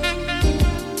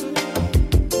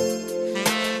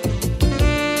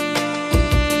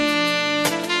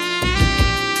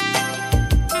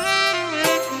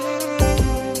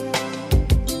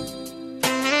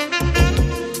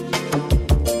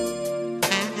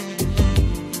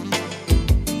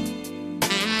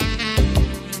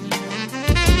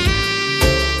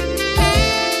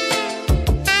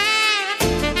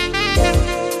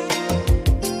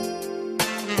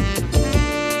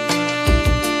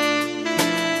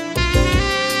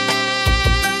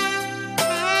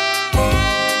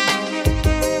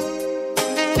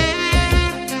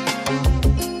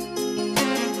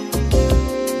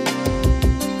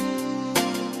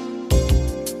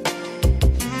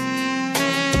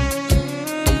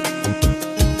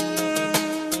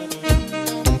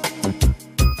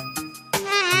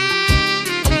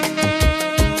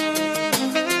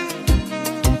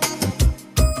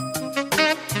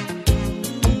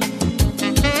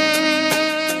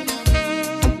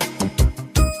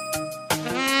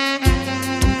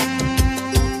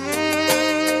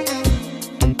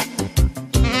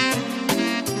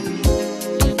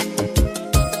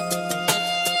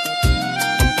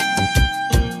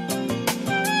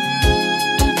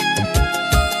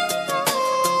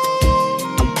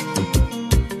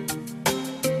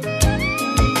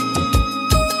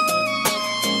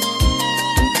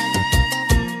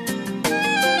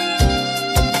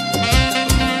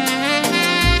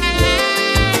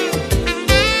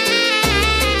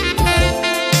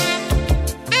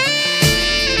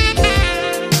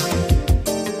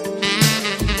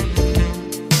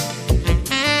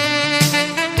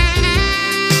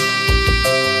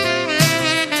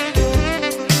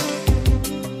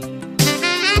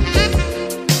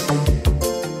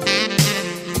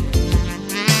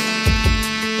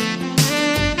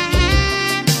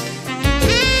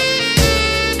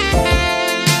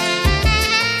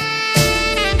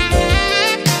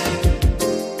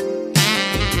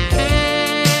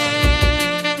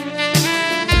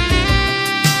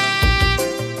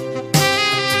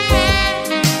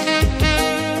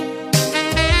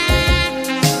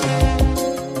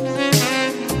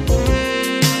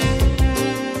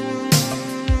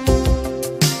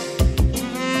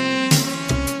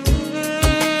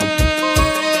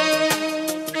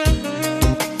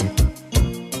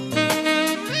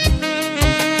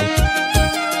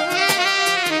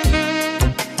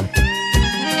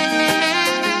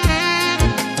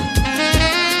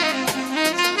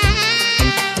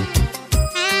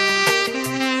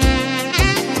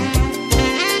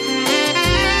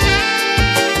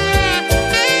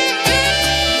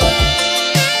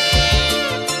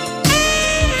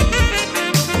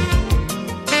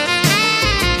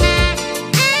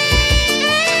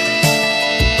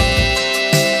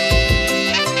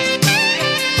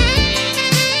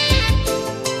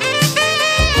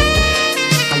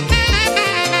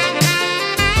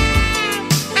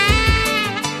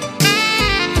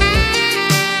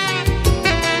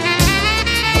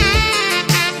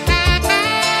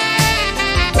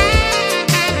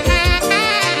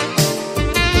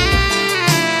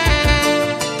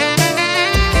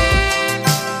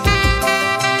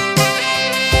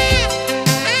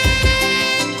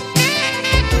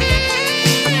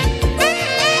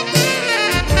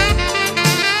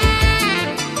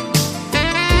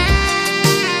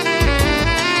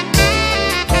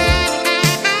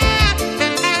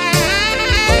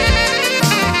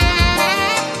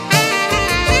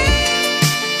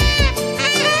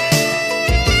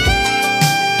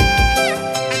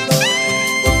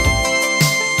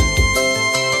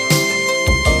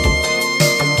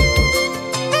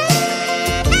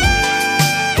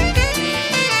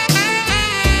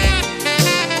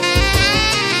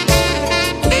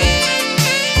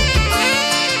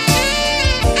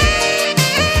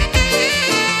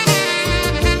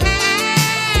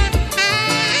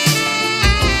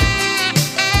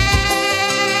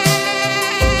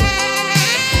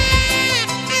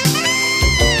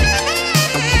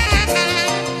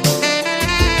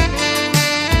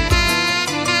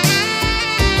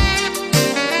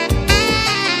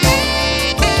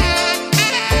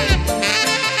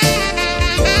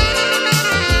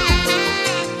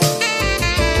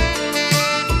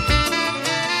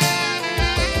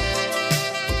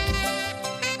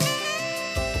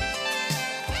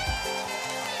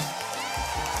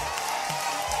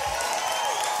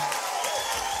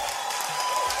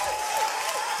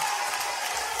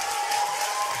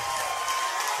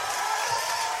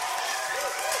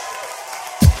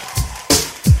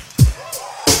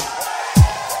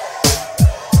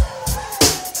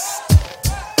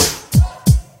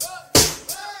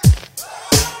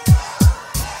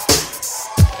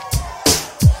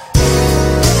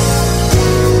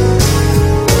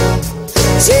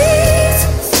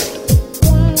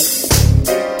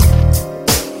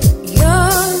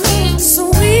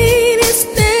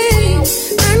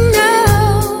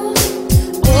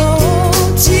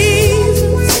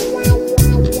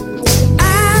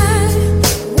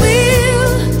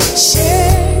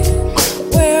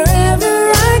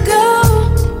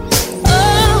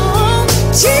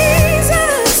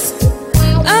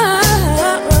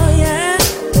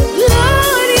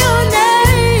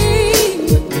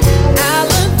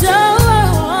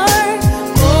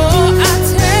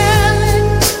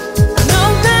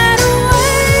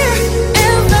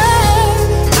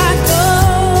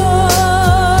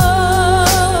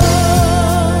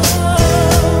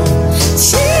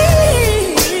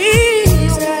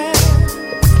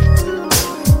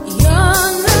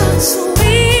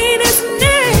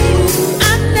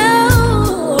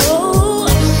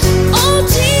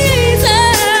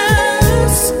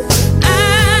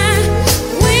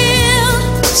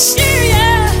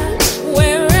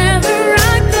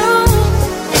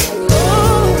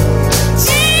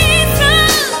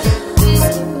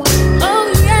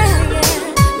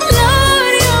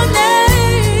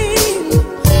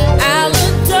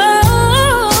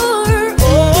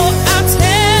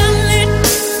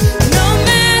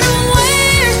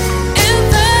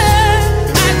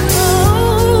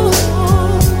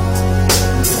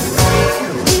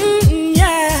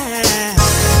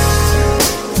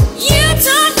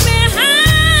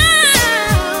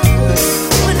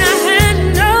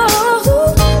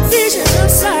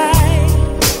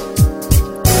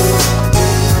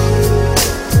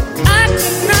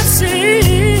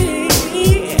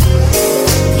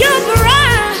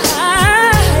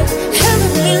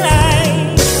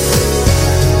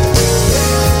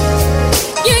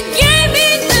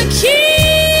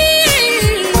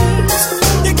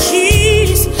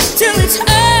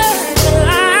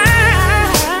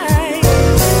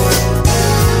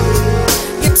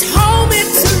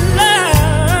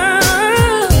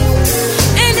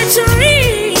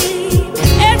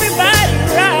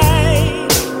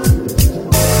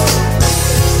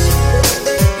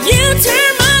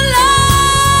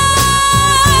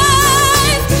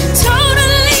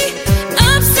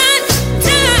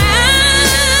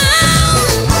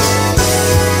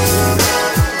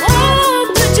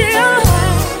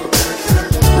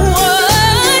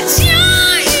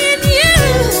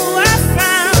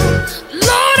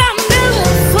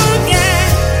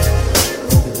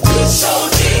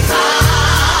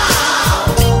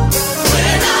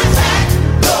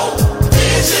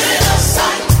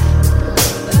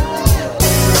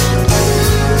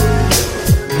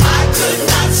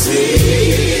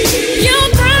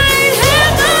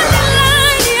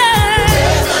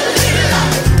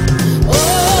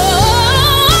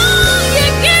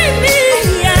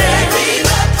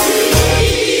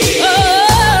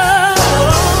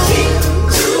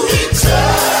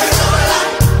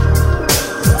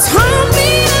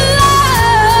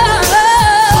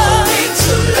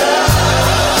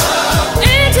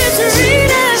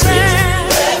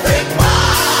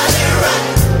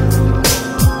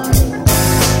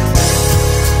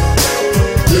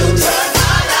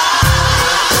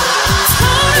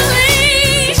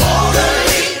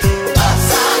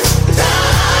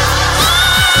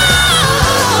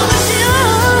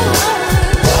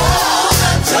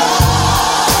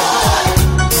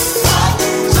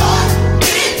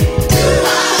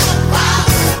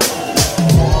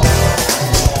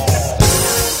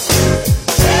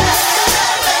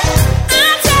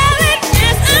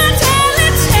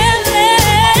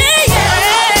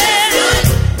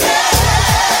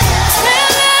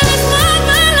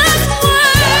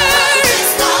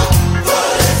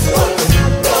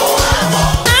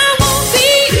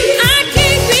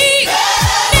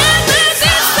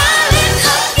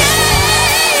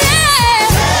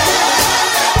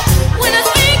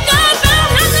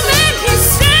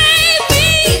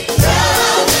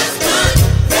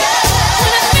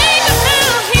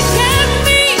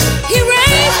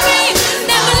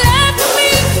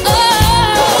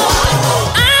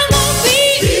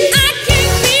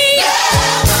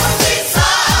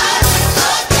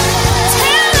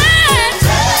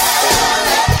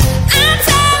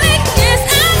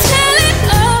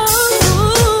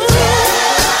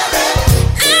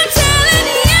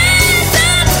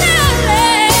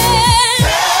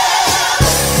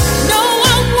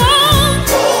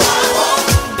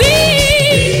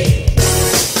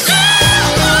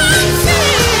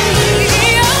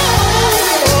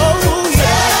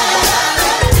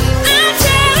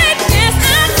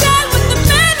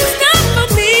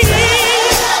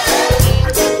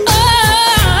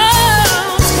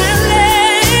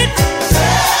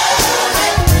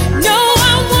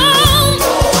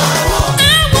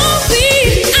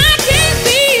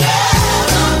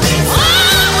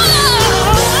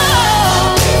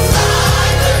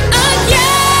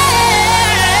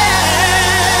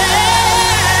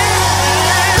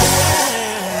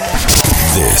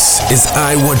 is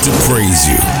I Want to Praise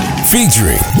You,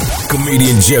 featuring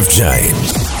comedian Jeff Giant,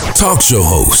 talk show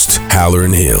host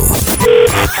Hallerin Hill,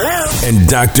 and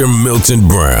Dr. Milton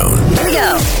Brown. Here we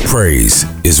go. Praise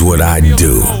is what I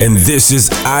do, and this is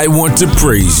I Want to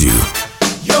Praise You.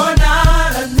 You're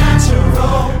not a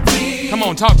natural being. Come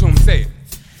on, talk to him, say it.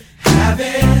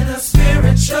 Having a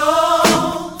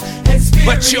spiritual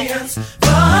experience,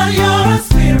 but you're a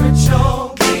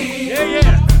spiritual being.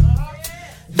 Yeah.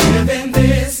 Living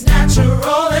this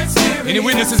natural experience. Any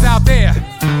witnesses out there?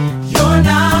 You're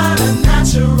not a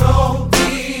natural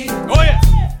being. Oh yeah.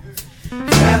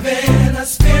 Having a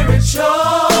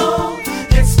spiritual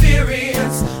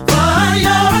experience, but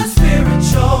you're a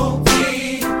spiritual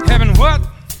being. Having what?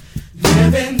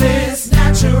 Living this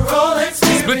natural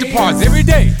experience. Split the parts every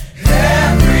day.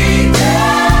 Every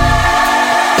day.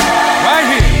 Right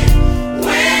here.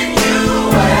 When you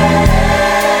wake,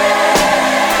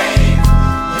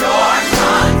 your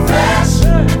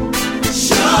confession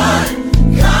should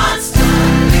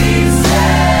constantly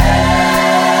say.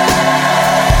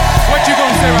 What you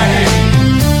gonna say right here?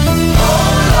 Oh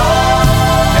Lord.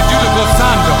 And do the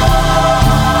glissando.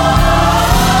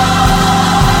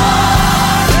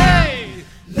 Hey.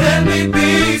 Let me be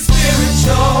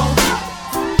spiritual.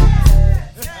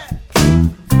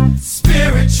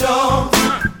 Spiritual.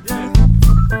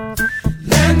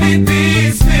 Let me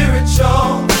be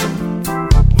spiritual.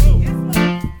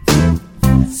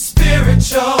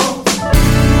 Spiritual.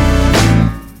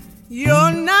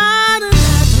 You're not a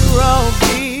natural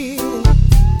being,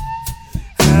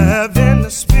 having a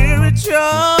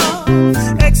spiritual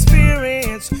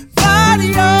experience, but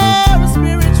you're a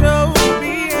spiritual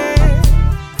being,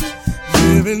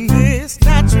 living this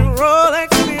natural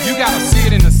experience. You gotta see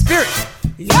it in the spirit.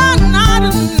 You're not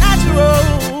a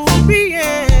natural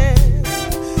being,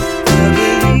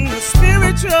 living a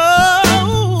spiritual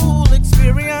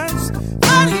experience,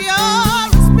 but you're a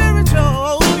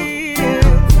spiritual being,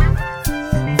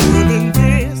 living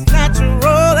this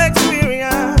natural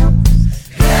experience.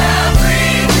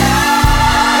 Every day.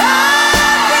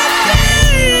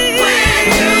 When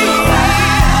you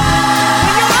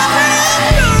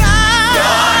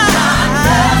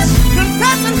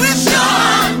confessing with Sean.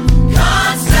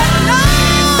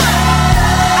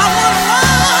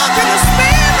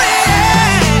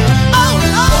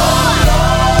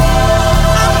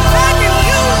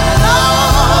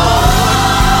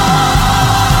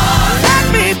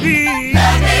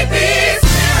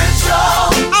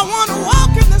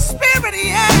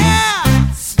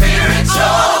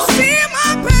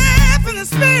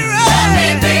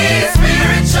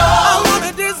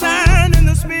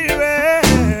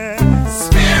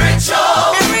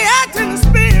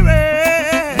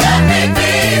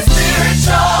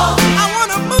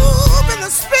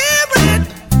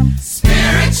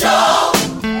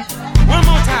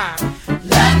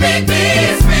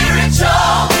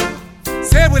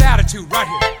 Right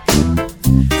here.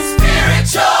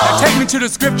 Spiritual. Now take me to the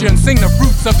scripture and sing the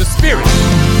fruits of the spirit.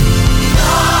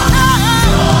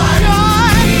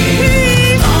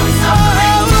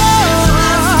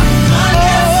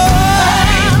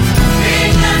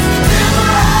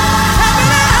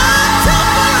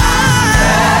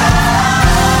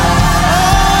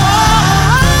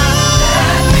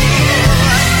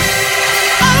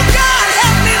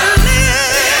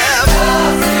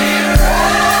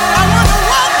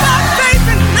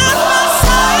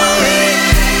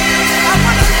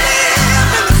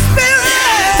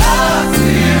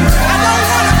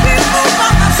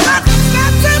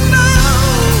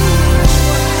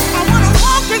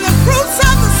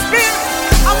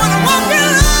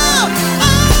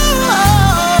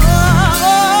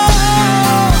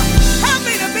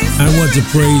 To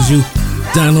praise you,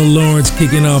 Donald Lawrence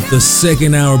kicking off the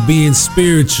second hour. Being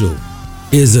spiritual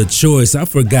is a choice. I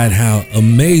forgot how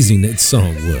amazing that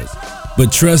song was.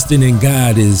 But trusting in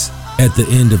God is at the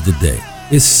end of the day.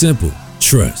 It's simple.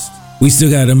 Trust. We still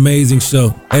got an amazing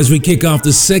show as we kick off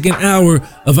the second hour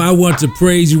of I Want to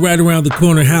Praise You. Right around the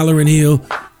corner, Hallerin Hill,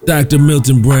 Dr.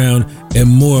 Milton Brown, and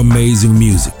more amazing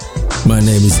music. My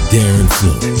name is Darin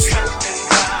Florence.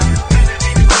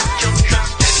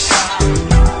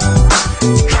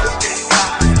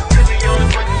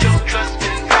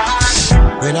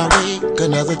 When I wake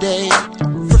another day,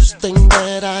 first thing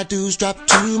that I do is drop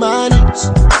to my knees.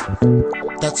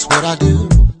 That's what I do.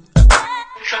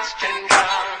 Trust in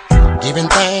God. Giving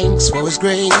thanks for His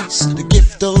grace, the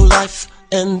gift of life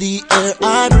and the air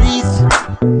I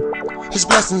breathe. His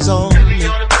blessings on me.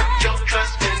 When I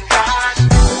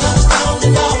was down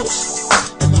and out,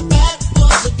 and my back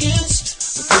was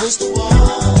against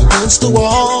the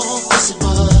wall.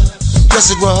 Yes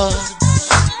it was.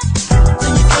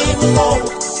 Then you came alone.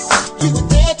 You were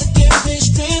there to give me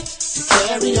strength to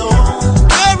carry on,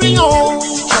 carry on,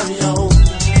 carry on,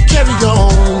 carry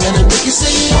on, and it make you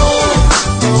say, oh,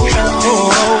 oh,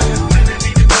 oh, oh.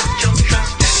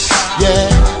 Yeah.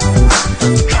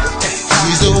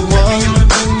 He's the one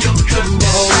you can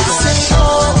know. Say, oh,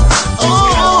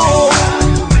 oh,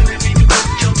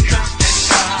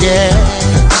 yeah.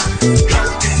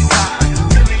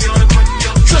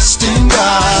 Trust in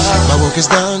God. My work is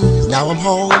done, now I'm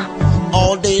home.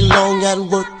 All day long at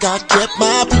work I kept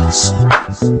my peace.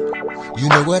 You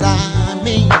know what I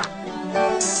mean.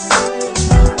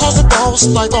 Cause the boss,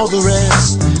 like all the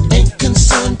rest, ain't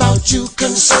concerned about you,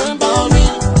 concerned about me.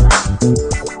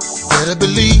 Better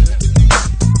believe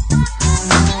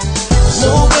there's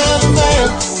no better man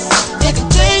that can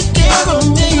take care of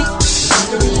me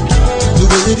the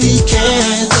way that he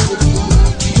can,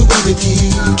 the way that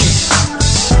he can.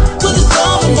 With his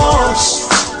love and loss,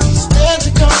 he's there to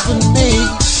comfort me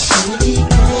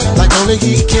like only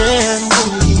he can,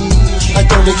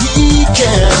 like only he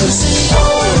can. Oh,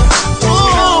 oh,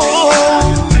 oh.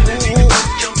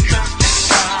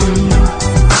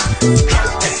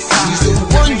 He's the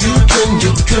one you can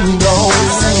depend on.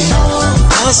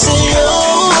 I say, oh,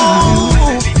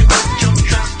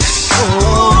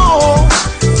 oh.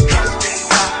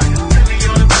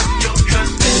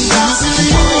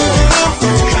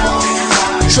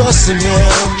 Trust in him.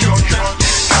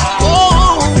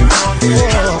 Oh,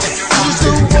 yeah. He's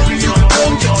the one you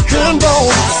can depend on.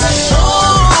 Oh,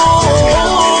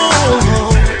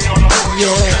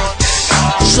 yeah.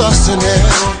 Trust in him.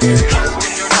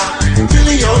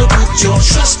 Really ought to put your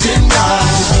trust in God.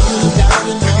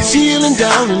 Feeling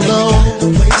down and low.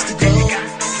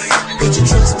 Put your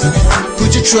trust in him.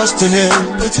 Put your trust in him.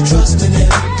 Put your trust in him.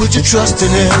 Put your trust in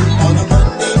him. On a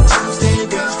Monday, Tuesday,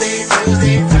 Wednesday,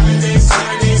 Thursday, Friday,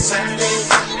 Saturday, Sunday.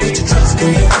 Put your trust in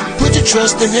him. Put your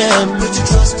trust in him. Put your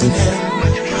trust in him.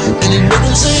 And it make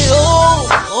him say, oh,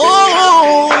 oh,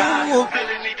 oh.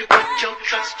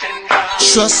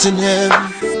 Trust in him.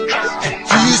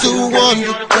 He's the one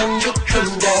you can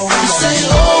depend on. You say,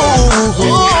 oh,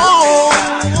 oh, oh.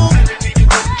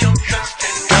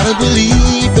 Gotta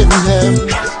believe in him.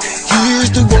 He's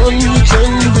the one you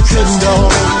can depend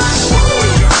on.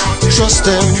 Trust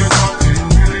him.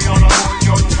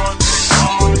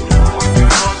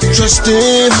 Trust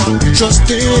him,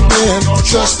 trust in him,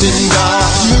 trust in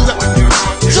God.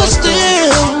 Trust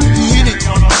him,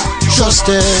 trust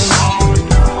him.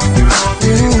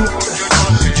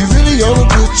 You really ought to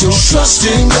put your trust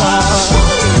in God.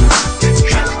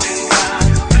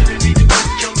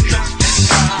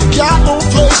 Got no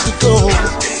place to go.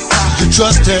 You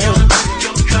trust him.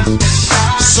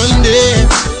 Sunday,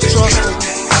 trust him.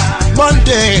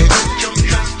 Monday,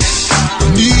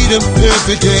 need him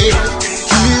every day.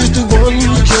 He's the one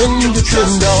you can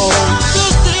depend on.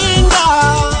 Trust in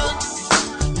God.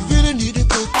 You really need to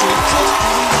put your trust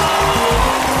in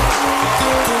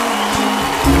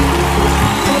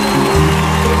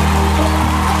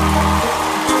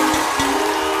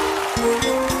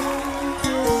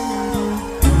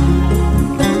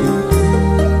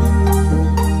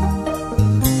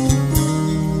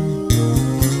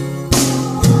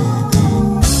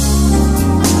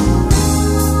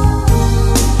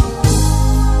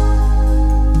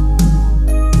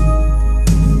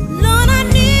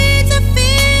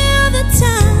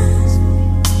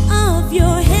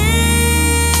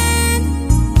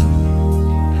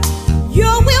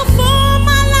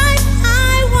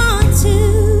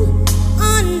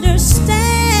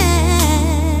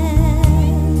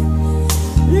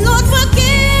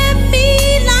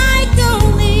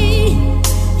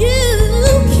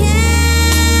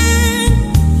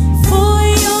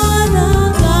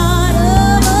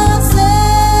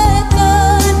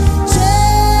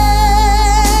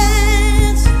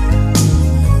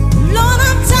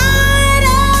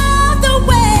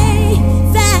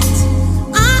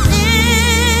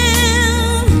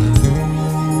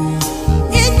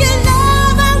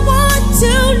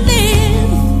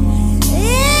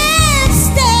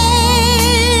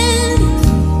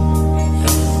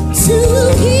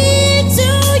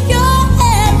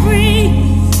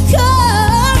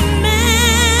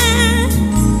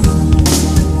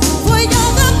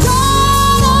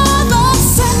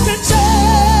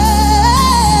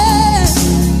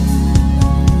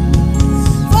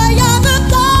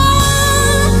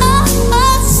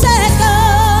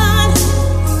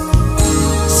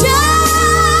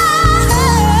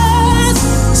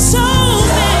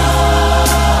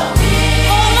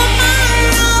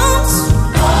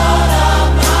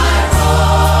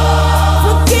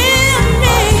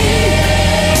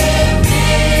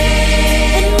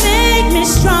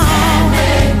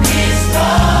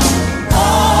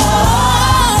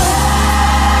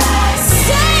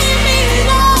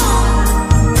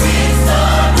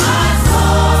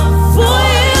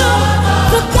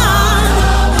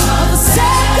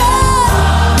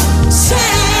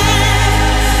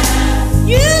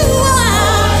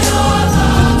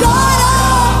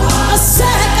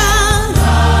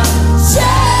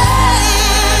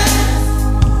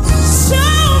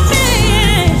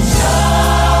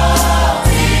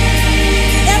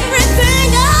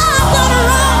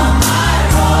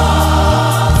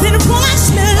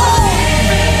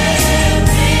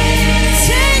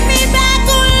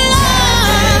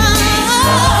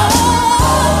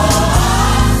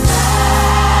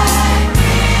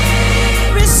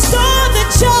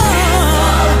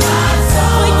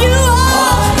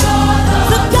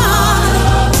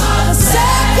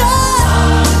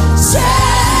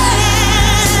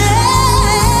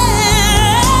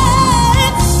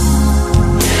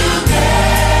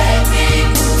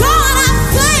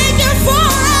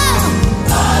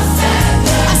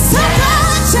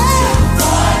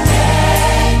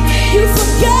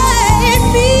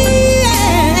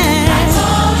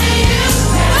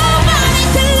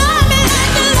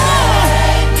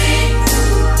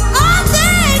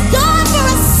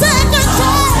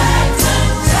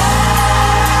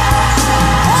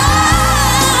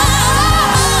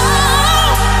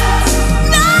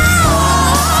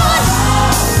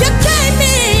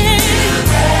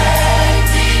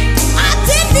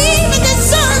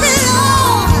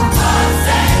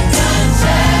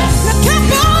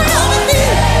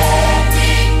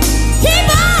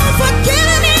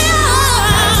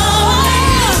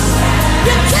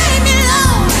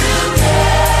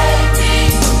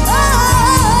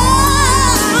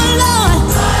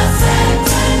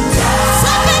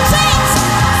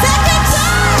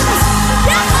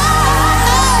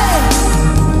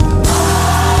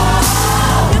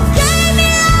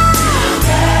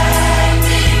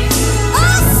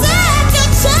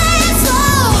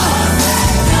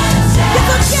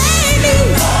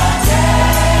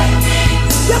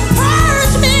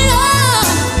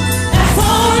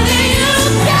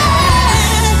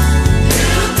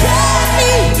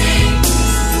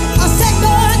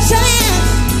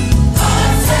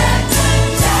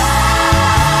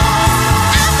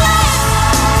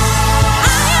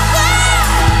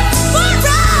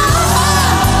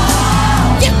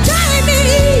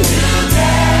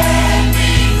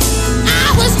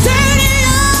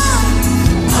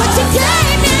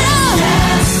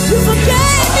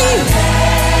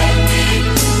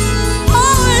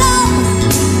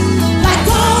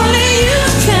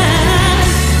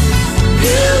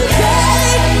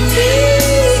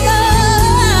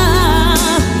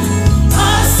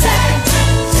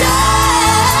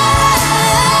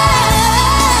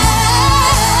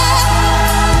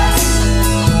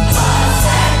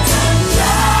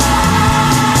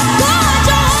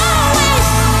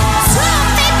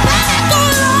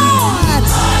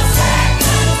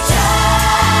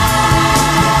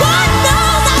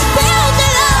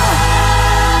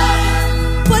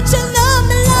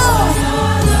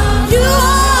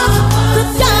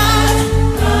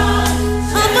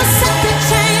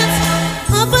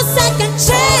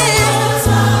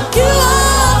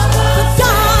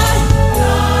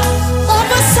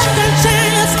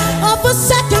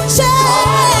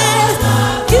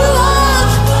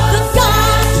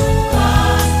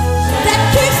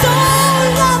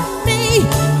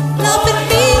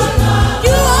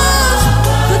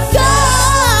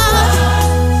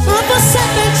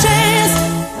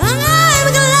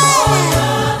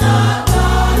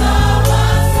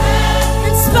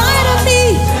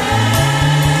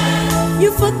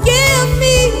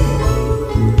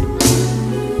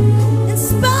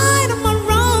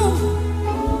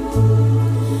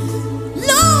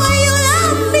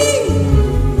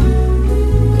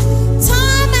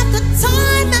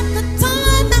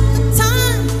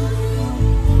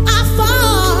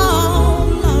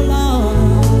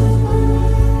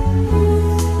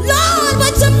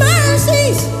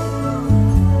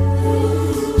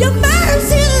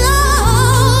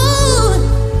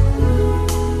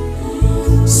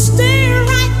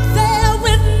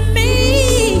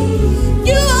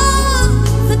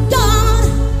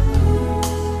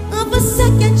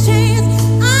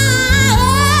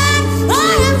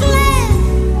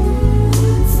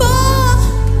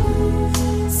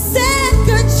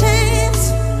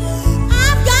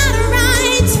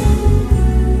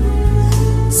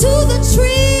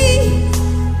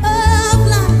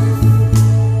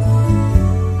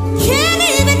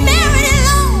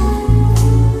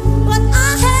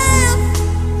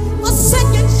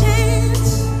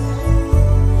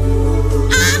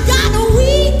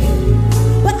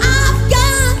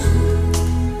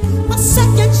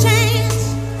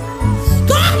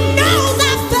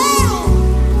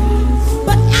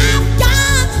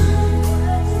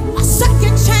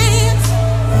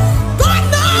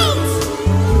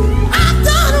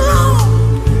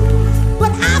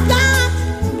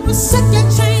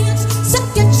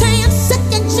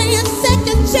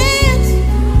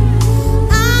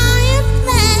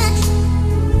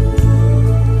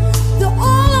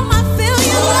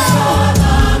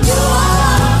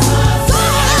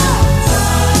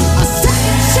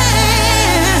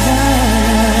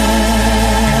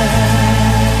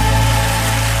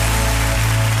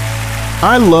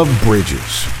I love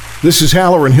bridges. This is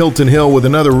Hallerin Hill with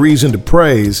another reason to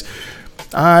praise.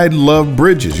 I love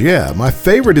bridges, yeah. My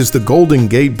favorite is the Golden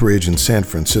Gate Bridge in San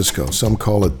Francisco. Some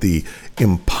call it the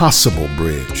Impossible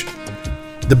Bridge.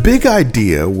 The big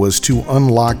idea was to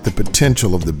unlock the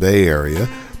potential of the Bay Area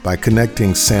by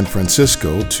connecting San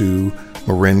Francisco to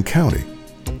Marin County.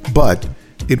 But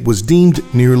it was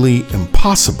deemed nearly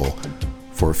impossible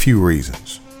for a few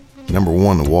reasons. Number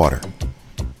one, the water.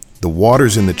 The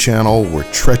waters in the channel were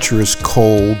treacherous,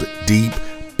 cold, deep,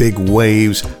 big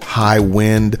waves, high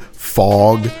wind,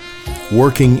 fog.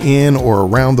 Working in or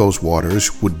around those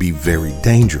waters would be very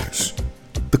dangerous.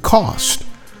 The cost.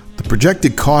 The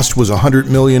projected cost was $100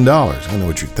 million. I know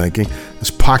what you're thinking. That's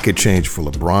pocket change for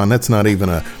LeBron. That's not even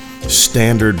a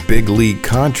standard big league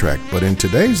contract. But in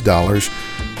today's dollars,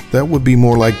 that would be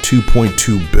more like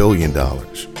 $2.2 billion.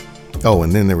 Oh,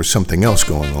 and then there was something else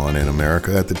going on in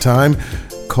America at the time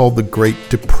called the Great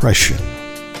Depression.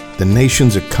 The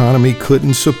nation's economy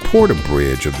couldn't support a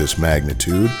bridge of this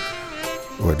magnitude,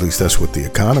 or at least that's what the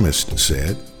economists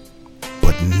said.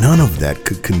 But none of that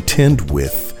could contend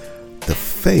with the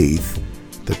faith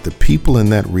that the people in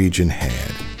that region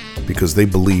had, because they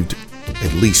believed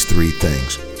at least three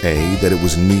things. A, that it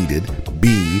was needed.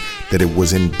 B, that it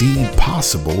was indeed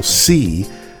possible. C,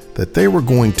 that they were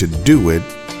going to do it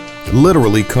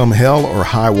literally come hell or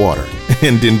high water.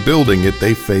 And in building it,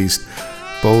 they faced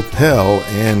both hell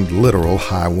and literal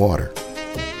high water.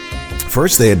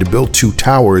 First, they had to build 2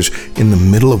 towers in the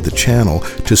middle of the channel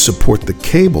to support the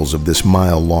cables of this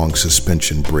mile-long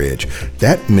suspension bridge.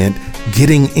 That meant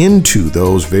getting into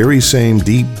those very same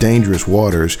deep, dangerous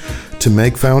waters to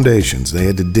make foundations. They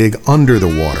had to dig under the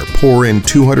water, pour in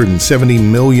 270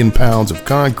 million pounds of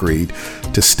concrete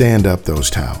to stand up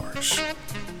those towers.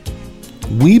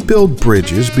 We build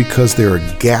bridges because there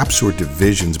are gaps or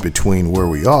divisions between where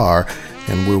we are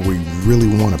and where we really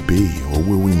want to be, or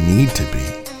where we need to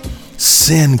be.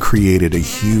 Sin created a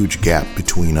huge gap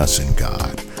between us and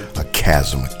God, a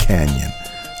chasm, a canyon.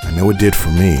 I know it did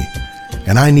for me.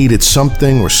 And I needed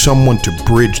something or someone to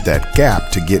bridge that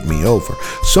gap to get me over.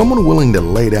 Someone willing to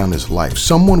lay down his life.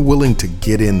 Someone willing to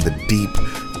get in the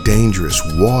deep, dangerous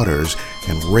waters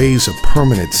and raise a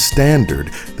permanent standard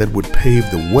that would pave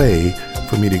the way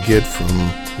for me to get from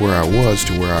where I was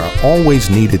to where I always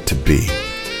needed to be,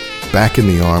 back in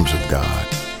the arms of God.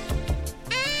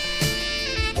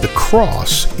 The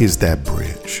cross is that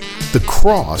bridge. The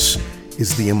cross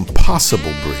is the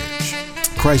impossible bridge.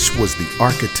 Christ was the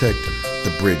architect,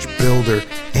 the bridge builder,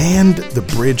 and the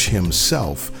bridge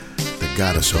himself that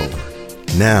got us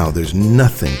over. Now there's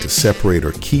nothing to separate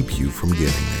or keep you from getting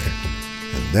there.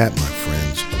 And that, my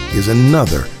friends, is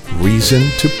another reason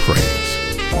to praise.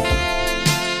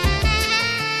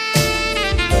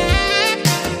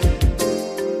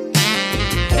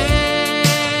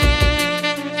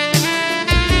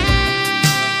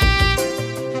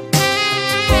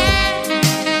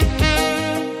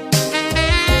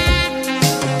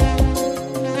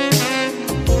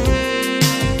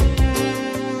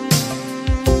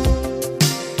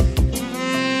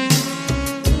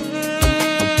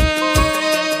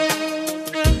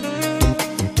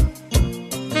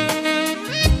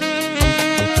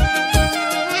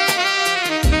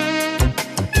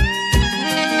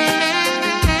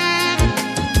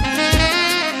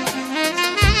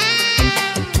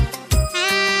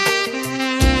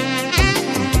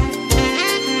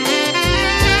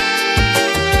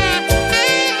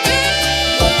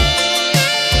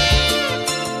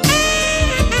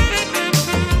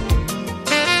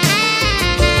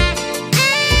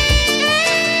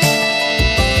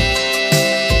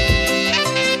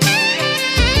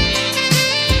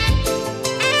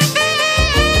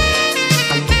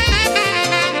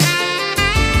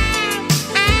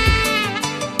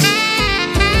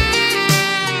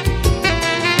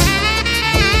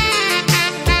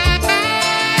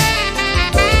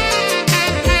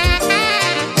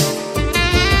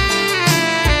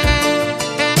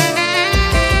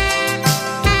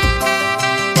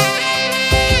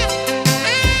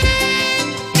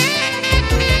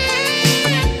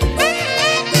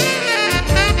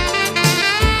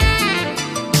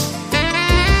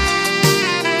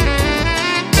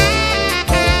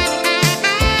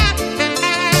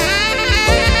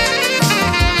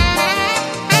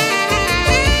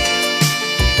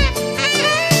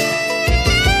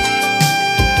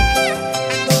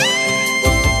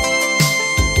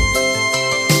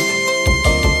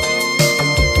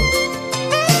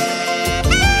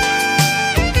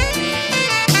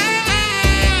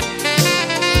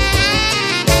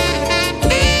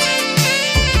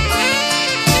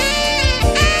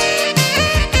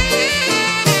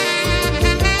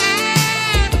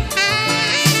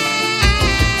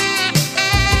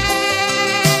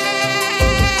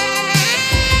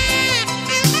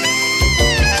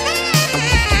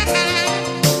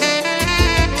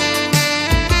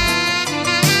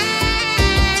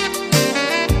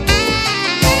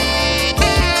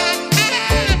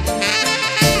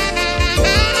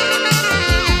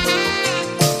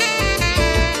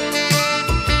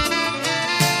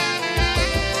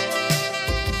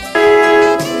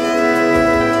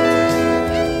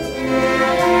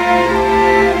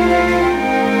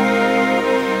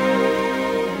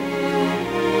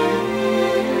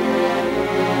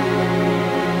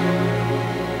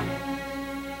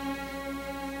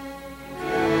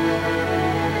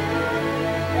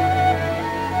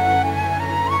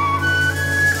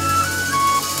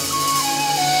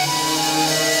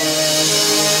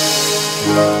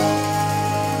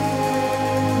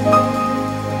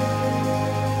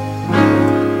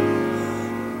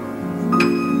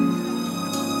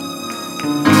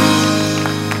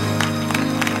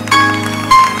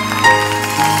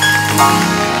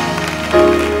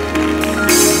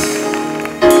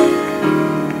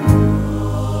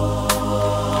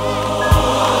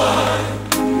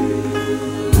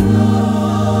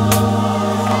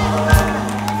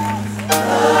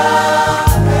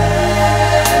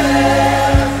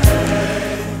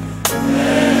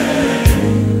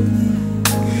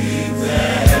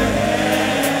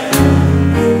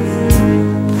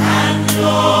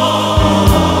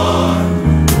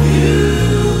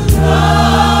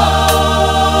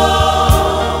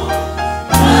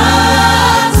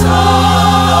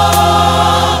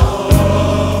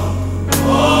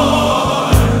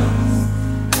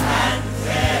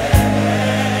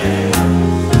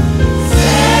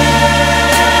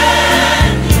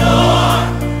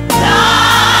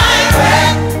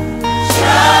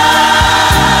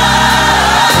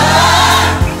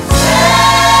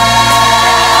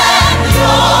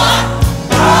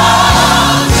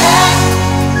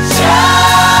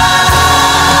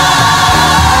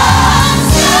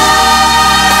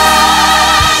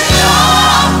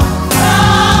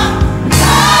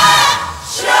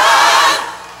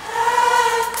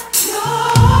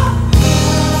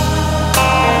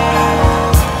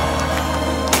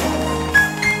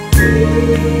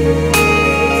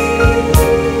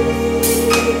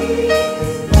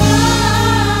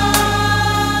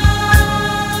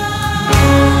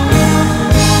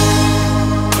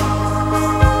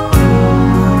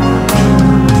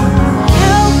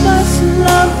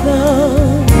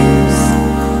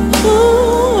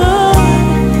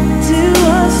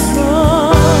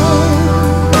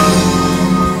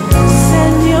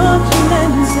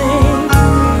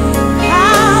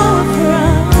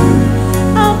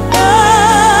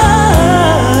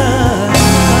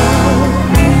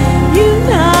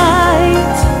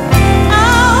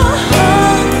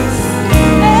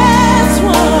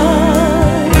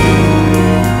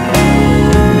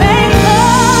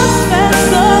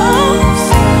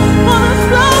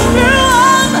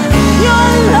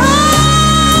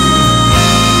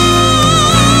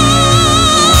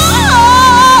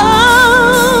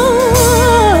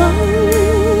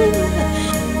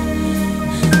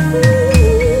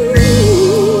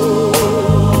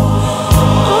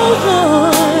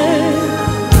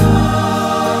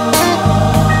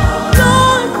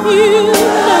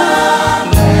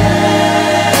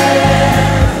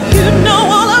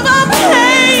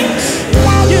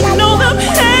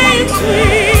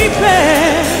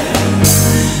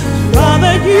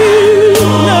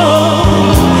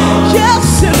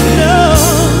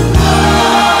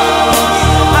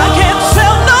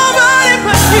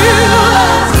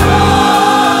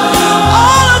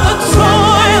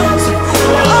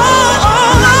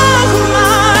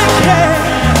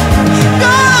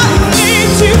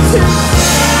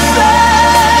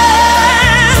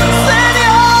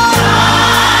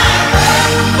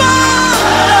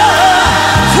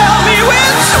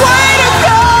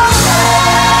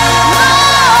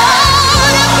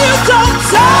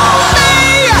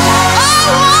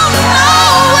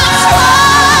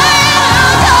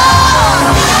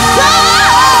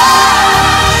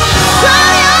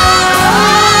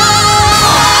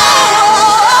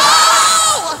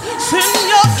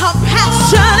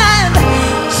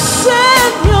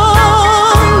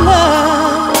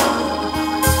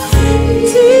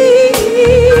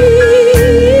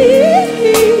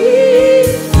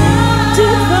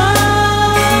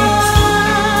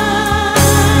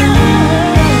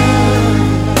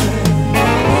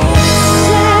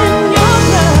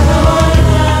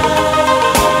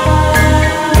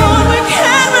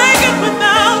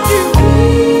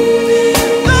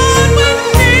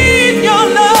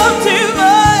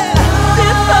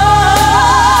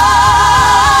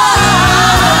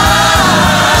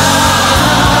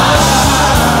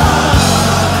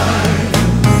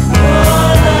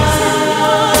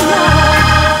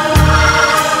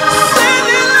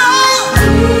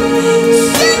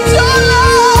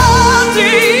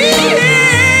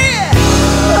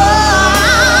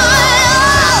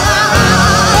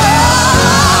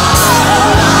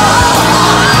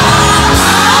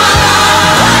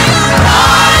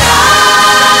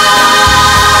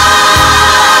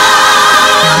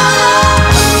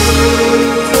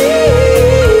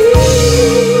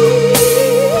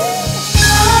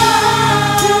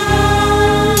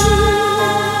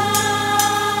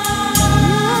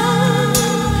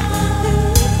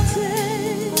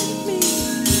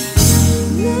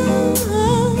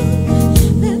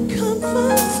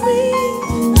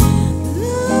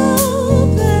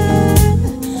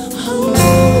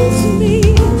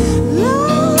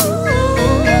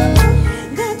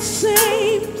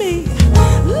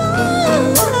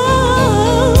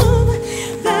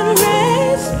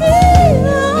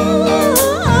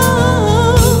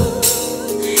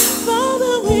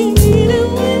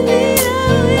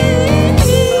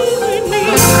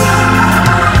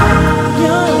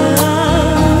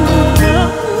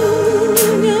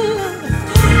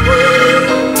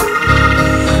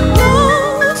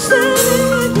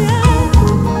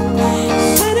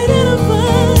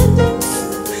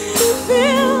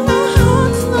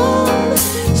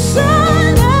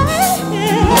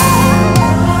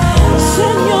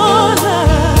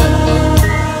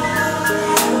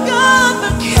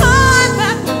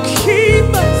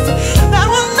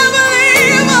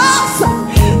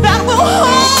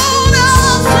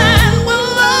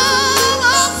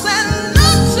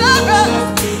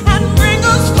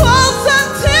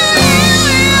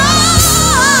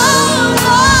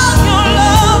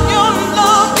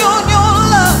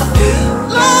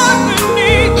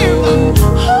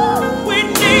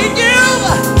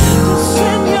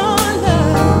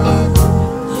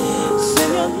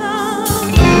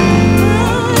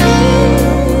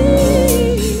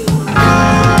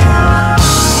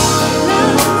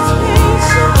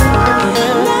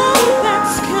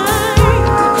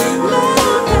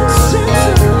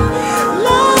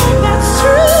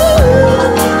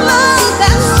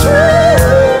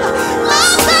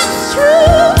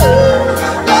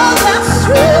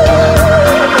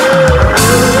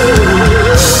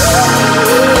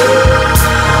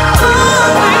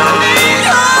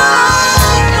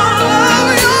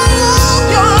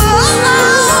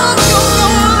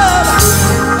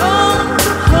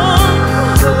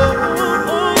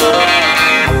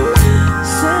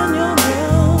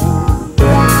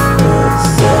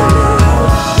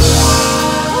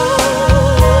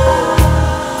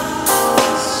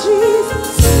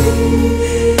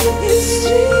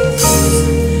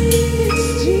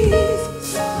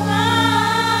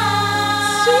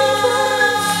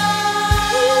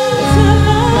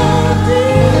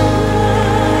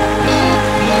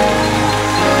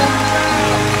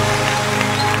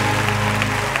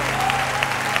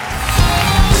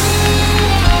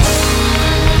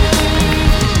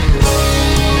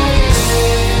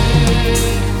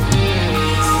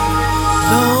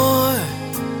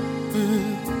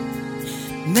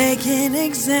 Make an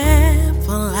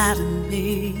example out of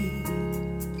me,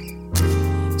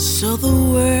 so the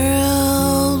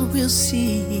world will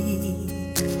see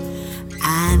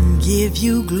and give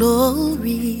you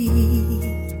glory.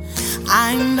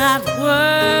 I'm not worthy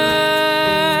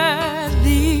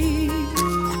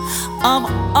of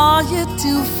all you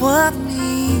do for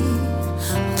me.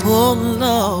 Oh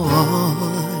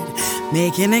Lord,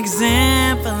 make an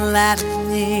example out of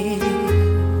me.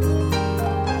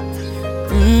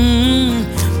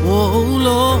 Oh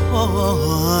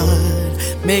Lord,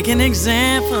 make an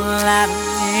example out of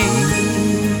me.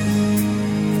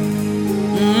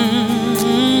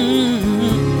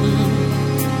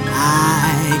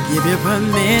 I give you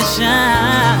permission.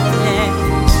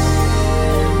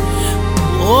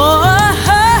 Oh,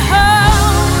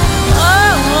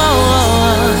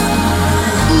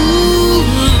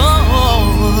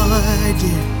 Lord,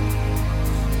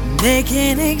 make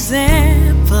an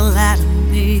example out of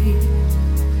me.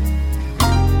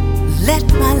 Let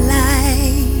my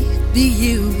life be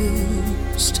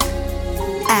used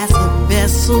as a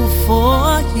vessel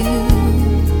for you.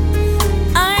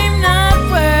 I'm not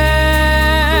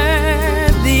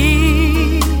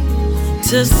worthy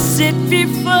to sit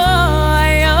before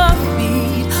your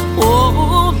feet.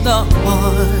 Oh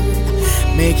Lord,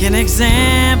 make an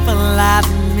example out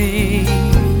of me.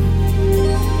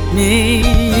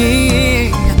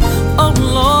 Oh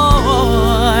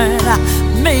Lord,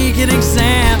 make an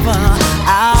example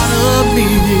out of me.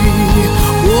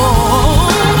 Whoa,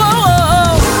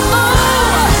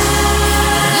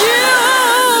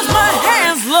 use my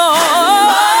hands, Lord.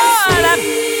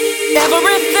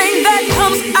 Everything that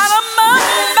comes out of my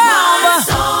mouth,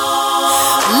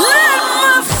 let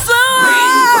my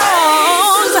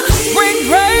songs bring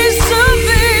praise to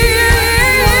Thee.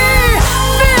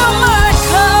 Fill my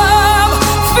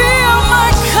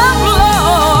cup,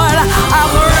 Lord. I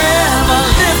forever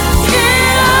lift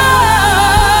it up.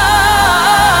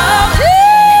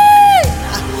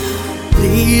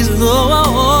 Please,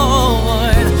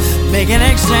 Lord, make an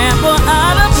example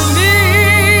out of me.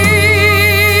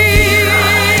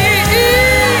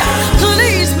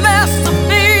 Please, Master,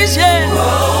 please, yeah.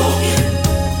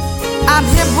 I'm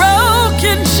here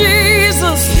broken,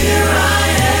 Jesus.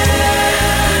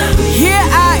 Here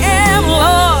I am,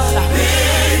 Lord.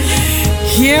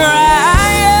 Here I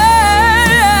am.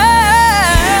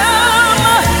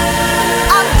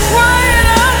 I'm crying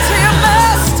out to you,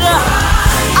 Master.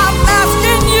 I'm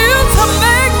asking you to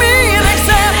make me an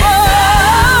example.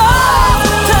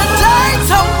 Today,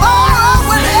 tomorrow,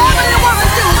 whenever you want to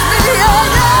use me. Yeah.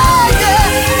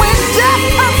 When death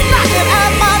comes knocking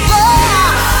at my door,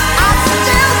 I'm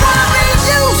still gonna be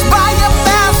used by your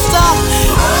Master.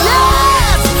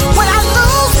 Yes. When I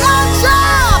lose my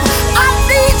job, I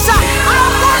need you.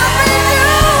 I'm gonna be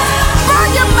used by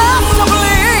your Master,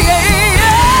 please.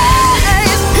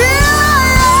 Here I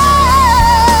am.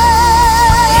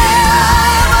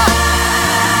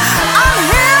 I'm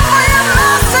here for your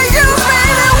Master. Use me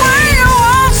any way you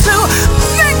want to.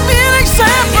 Make me an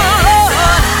example, Lord.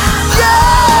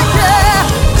 Yeah.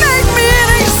 Make me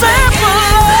an example,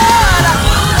 Lord.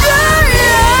 Yeah.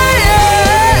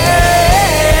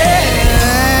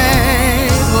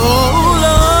 Oh,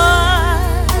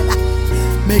 Lord.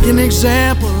 Make an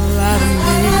example out of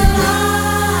me.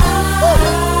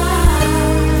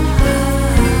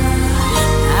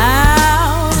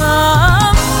 Out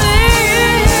of me.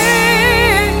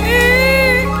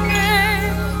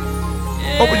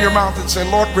 Open your mouth and say,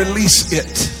 Lord, release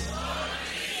it.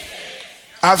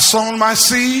 I've sown my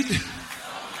seed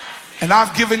and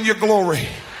I've given you glory.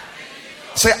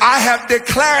 Say, I have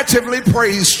declaratively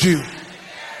praised you.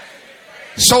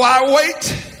 So I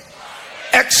wait,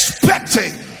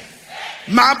 expecting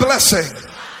my blessing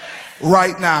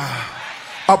right now.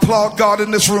 Applaud God in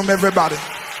this room, everybody.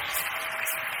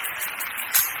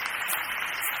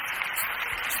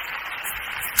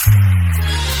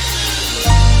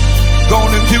 Go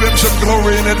on and give him some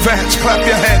glory in advance. Clap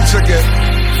your hands again.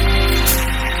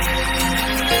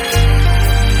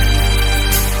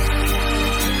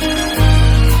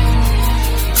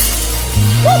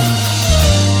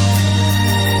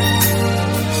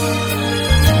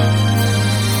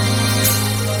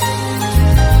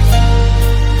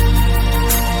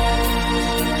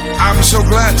 I'm so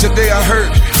glad today I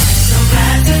heard you.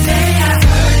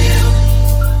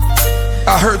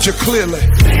 I heard you clearly.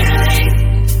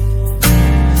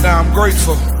 Now I'm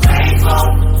grateful. In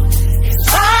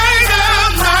spite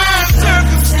of my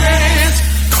circumstance,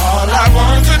 all I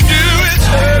want to do is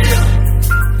serve you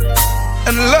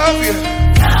and love you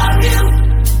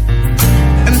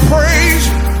and praise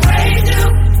you.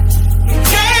 You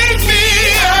gave me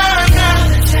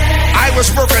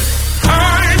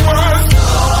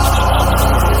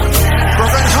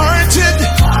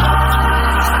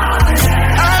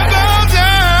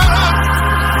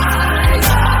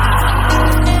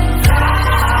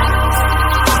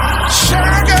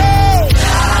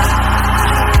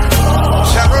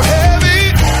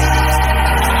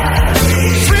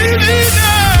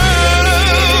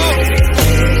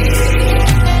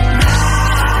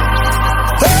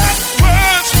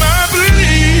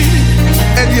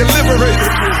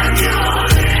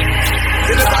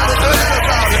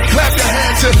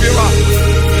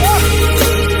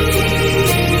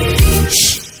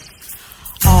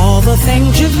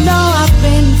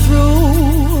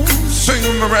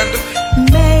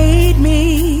surrender. Made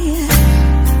me,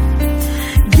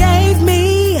 gave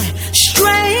me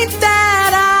strength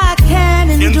that I can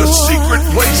endure. In the secret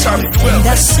place I'm dwelling. In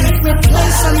the secret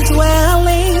place I'm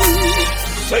dwelling.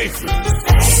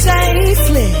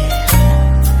 Safely.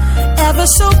 Ever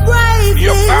so bravely.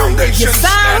 Your foundation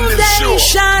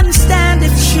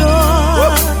standeth sure.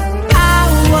 I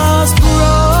was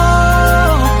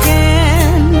broken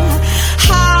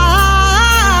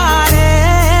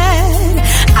hearted.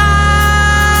 I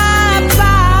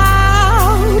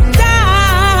bowed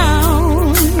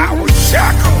down. I was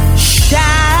shackled.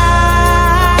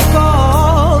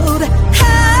 Shackled,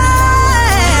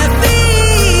 heavy.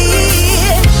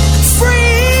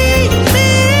 Free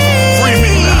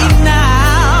me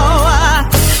now.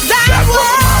 That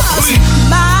was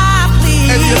my plea.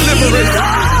 And you liberated me.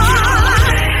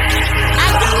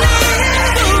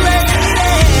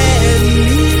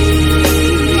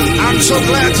 I'm so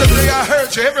glad today I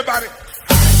heard you, everybody.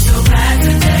 So glad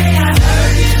today I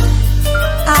heard you.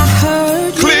 I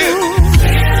heard Clear. you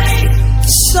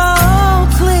so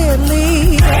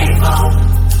clearly. Grateful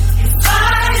in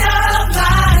spite of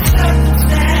my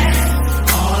circumstance.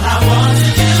 All I want to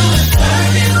do is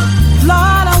serve you.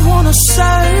 Lord, I want to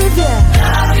serve you.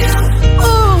 Love you.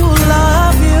 Ooh,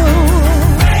 love you.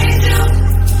 Praise you.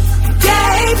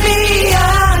 Gave me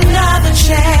another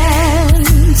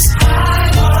chance.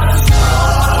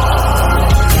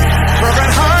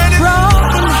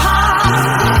 Broken heart.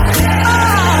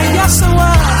 Oh, yes, I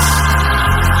was.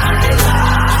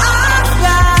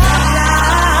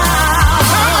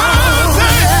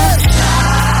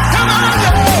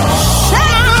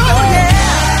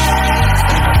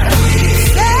 I'm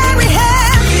very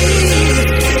heavy.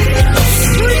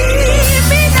 Free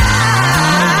me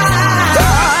now.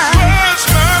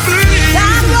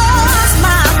 That was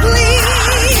my plea.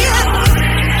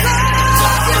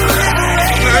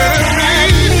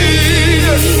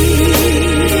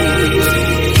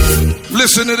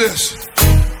 Listen to this.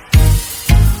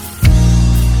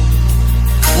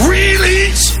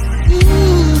 Release.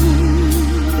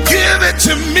 Give it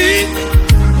to me.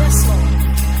 Yes, Lord.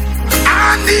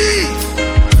 I need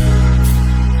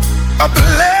a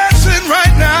blessing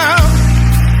right now.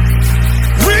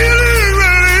 Really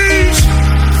release.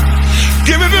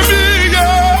 Give it to me,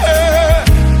 yeah.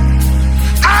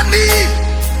 I need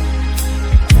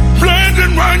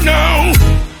blessing right now.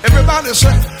 Everybody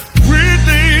say,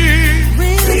 release.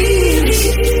 Release.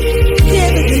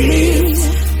 Give it to me.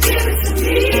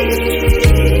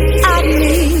 I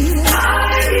need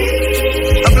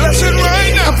A blessing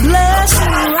right now. a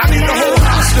blessing I right need the whole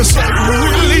house to say,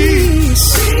 release.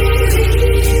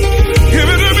 Give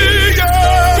it to me,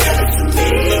 God.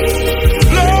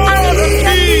 Lord, I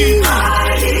need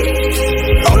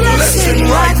a blessing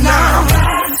right now.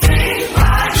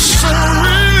 So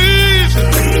release.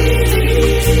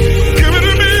 Give it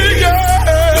to me, God.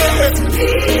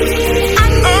 I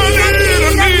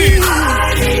need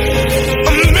a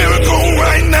miracle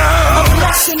right now.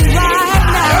 blessing right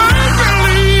now.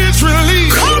 Release,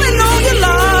 release. Calling on you,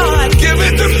 Lord. Give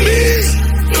it to me.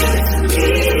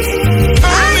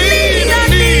 I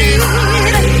need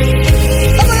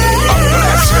a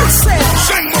blessing.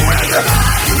 Sing, Miranda.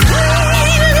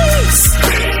 Release.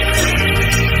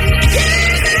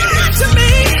 Give it to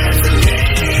me.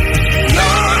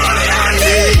 Lord, I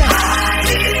need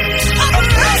A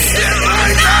blessing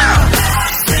right now.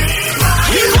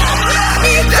 You won't let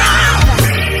me down.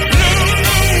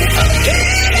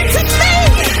 Give it to me.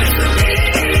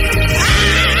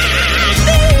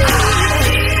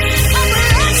 I need a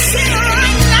blessing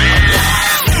right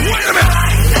now. Wait a minute.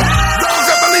 Those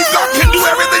that believe God can do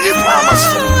everything He promised,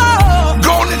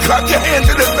 go on and clap your hands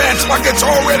in advance like it's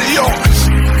already yours.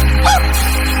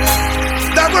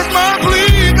 That was my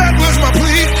plea. That was my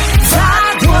plea.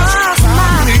 That was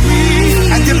my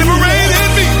plea. And you liberated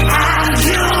me.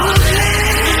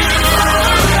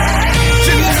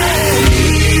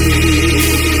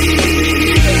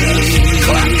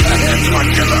 Clap your hands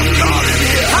like you love God in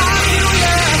here.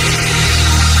 Hallelujah.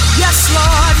 Yes,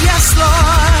 Lord. Yes,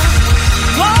 Lord.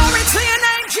 Glory to your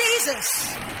name, Jesus.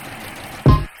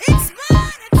 It's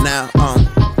mine. Now,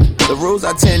 the rules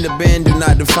I tend to bend do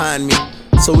not define me.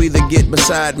 So either get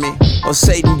beside me or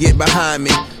Satan get behind me.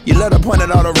 You let her point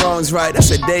at all the wrongs, right? That's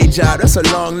a day job, that's a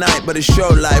long night, but it's your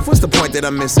life. What's the point that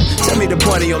I'm missing? Tell me the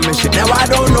point of your mission. Now I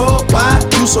don't know why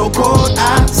you so cold.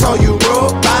 I saw you roll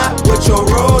by with your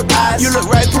road eyes. You look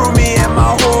right through me and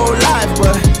my whole life,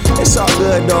 but it's all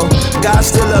good though. God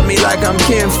still love me like I'm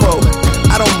kinfolk.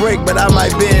 I don't break, but I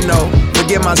might bend though.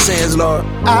 Forgive my sins, Lord.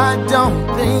 I don't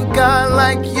think I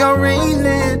like your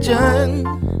religion.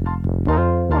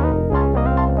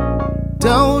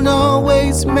 don't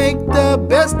always make the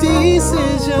best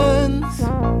decisions.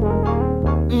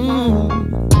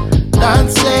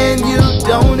 Not saying you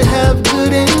don't have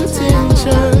good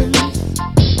intentions.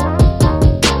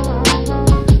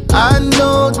 I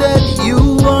know that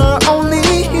you are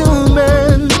only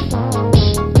human,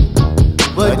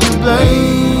 but you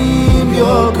blame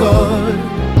your God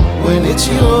when it's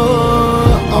your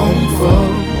own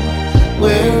fault.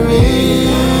 Where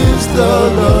is the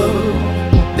love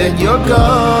that your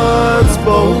God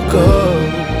spoke of?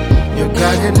 Your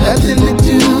God had nothing to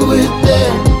do with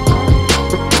that.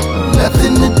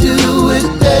 Nothing to do with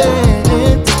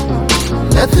that.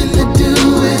 Nothing to do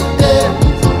with that.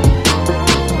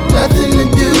 Nothing to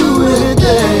do with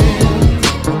that.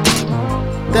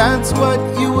 That's what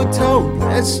you were told.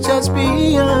 Let's just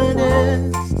be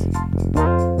honest.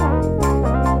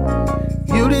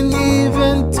 You didn't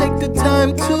even take the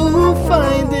time to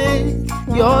find it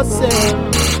yourself.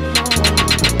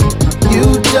 You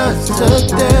just took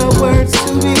their words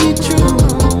to be true.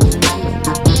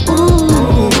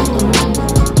 Ooh.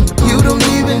 You don't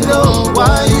even know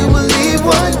why you believe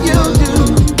what you do.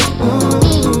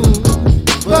 Ooh.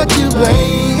 But you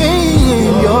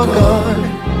blame your God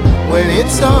when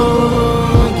it's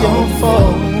all your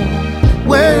fault.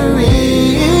 Where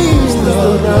is the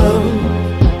love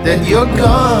that your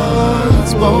God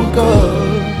spoke of?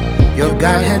 Your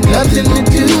God had nothing to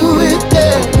do with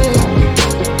that.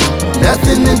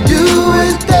 Nothing to do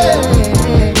with that.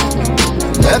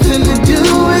 Nothing to do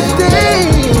with that.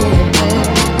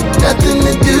 Nothing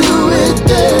to do with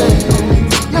that.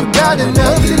 Your God had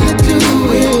nothing to do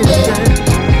with that.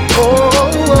 Oh,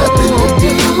 nothing to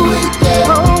do with that.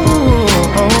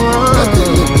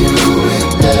 Nothing to do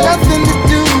with that. Nothing to do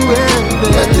with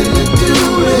that. Nothing to do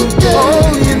with that. Oh,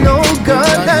 you know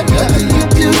God had nothing to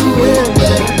do with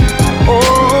that.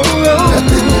 Oh,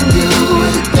 nothing to do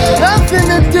with that. Nothing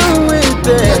to do with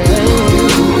that.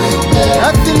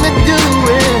 Nothing to do with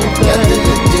that. Nothing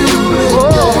to do with that. Oh,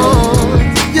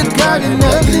 you got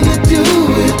nothing to do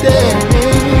with that.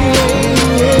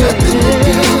 Nothing to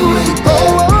do with that. Oh,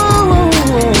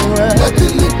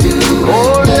 nothing to do with that.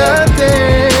 Oh,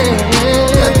 nothing.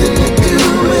 Nothing to do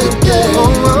with that. Oh.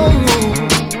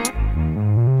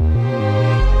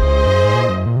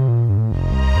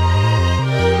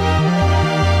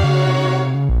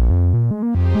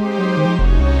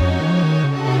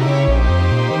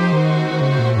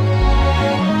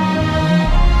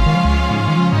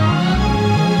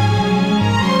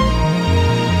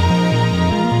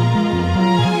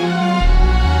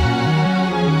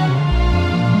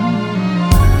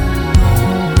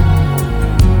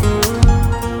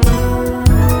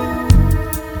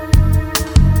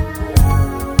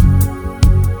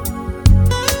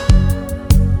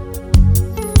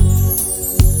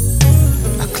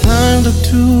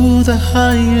 To the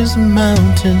highest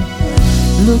mountain,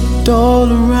 looked all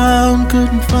around,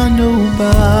 couldn't find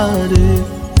nobody.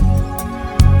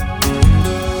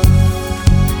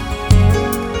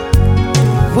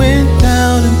 Went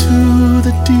down into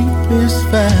the deepest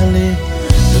valley,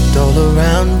 looked all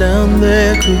around down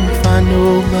there, couldn't find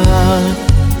nobody.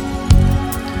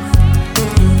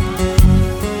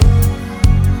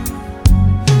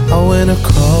 I went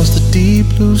across the deep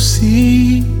blue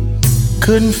sea,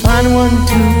 couldn't find one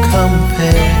to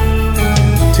compare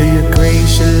to your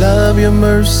grace, your love, your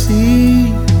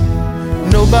mercy.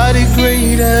 Nobody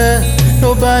greater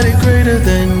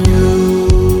than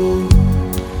you.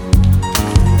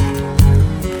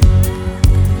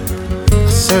 I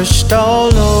searched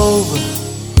all over,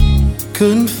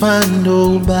 couldn't find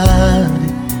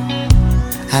nobody.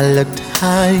 I looked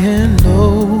high and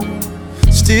low,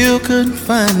 still couldn't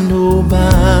find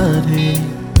nobody.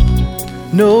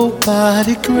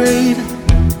 Nobody greater,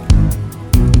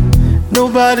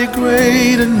 nobody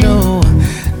greater, no,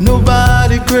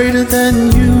 nobody greater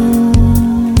than you.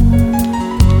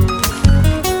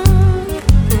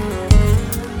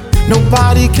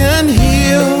 Nobody can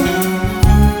heal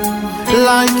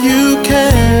like you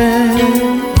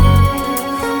can.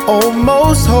 Oh,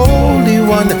 most holy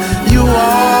one, you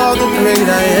are the great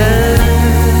I am.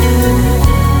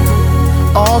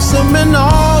 Awesome in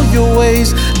all your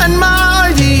ways, and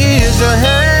mighty is your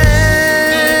hand.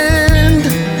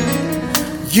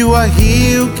 You are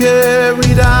He who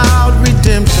carried out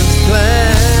redemption's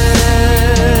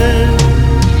plan.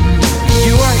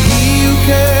 You are He who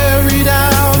carried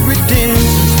out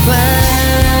redemption's plan.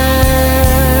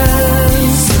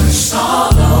 Searched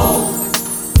all over,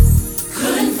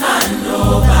 couldn't find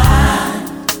nobody.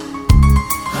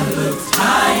 I looked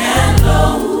high and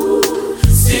low,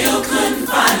 still couldn't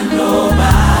find nobody.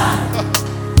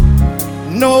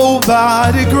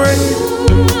 Nobody great,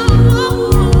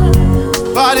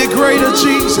 Nobody greater,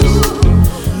 Jesus.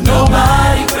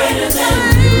 Nobody greater than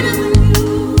you.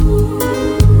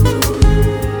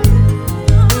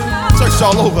 Searched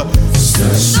all over.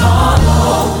 Searched all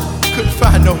over. Couldn't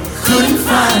find no. Couldn't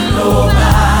find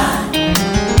nobody.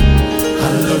 I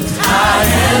looked high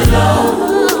and low.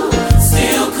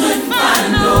 Still couldn't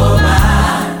find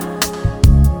nobody.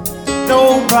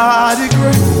 Nobody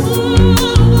great.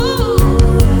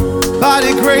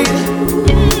 Nobody great.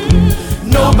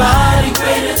 Nobody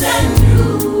greater than you.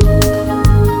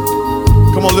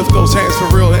 Come on, lift those hands for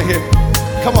real in here.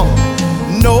 Come on.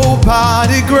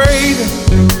 Nobody greater.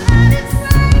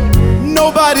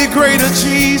 Nobody greater,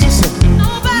 Jesus.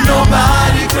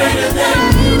 Nobody greater than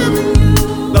you.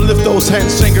 Now lift those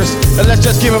hands, singers, and let's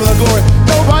just give him the glory.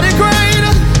 Nobody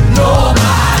greater.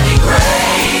 Nobody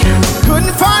greater.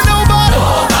 Couldn't find nobody.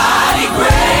 Nobody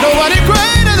greater. Nobody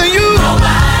greater than you.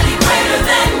 Nobody greater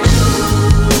than you.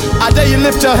 I dare you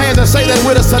lift your hands and say that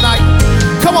with us tonight.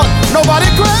 Come on. Nobody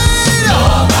greater.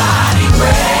 Nobody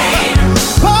greater.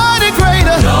 Nobody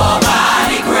greater.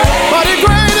 Nobody greater. Nobody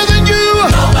greater than you.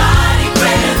 Nobody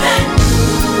greater than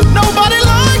you. Nobody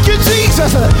like you,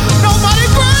 Jesus. Nobody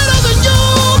greater than you.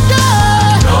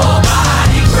 Yeah.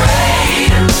 Nobody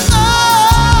greater.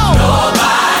 Oh.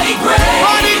 Nobody greater.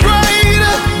 Nobody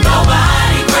greater.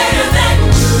 Nobody greater than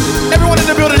you. Everyone in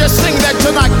the building, just sing that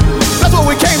tonight. That's what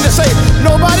we came to say.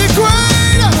 Nobody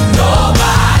greater.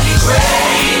 Nobody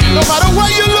greater. No matter where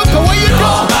you look or where you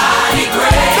go. Nobody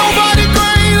greater. Nobody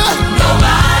greater.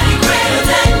 Nobody greater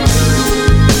than you.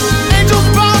 Angels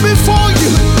bow before you.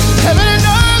 Heaven and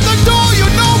earth adore you.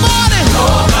 Nobody.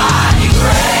 Nobody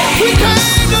greater. We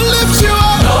came to lift you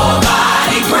up.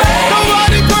 Nobody greater.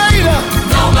 Nobody greater.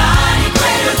 Nobody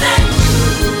greater than you.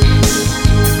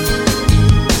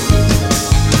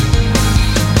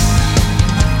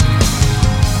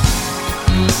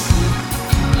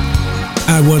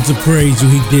 I want to praise you,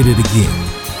 he did it again.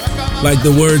 Like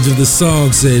the words of the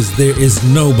song says, there is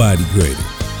nobody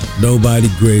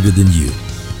greater than you.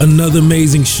 Another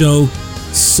amazing show,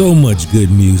 so much good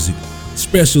music.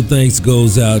 Special thanks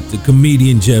goes out to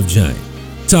comedian Jeff Giant,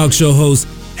 talk show host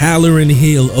Hallerin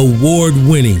Hill,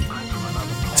 award-winning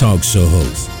talk show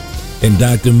host, and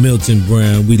Dr. Milton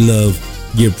Brown. We love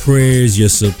your prayers, your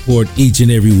support each and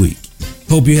every week.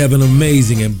 Hope you have an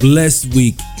amazing and blessed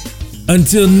week.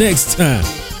 Until next time.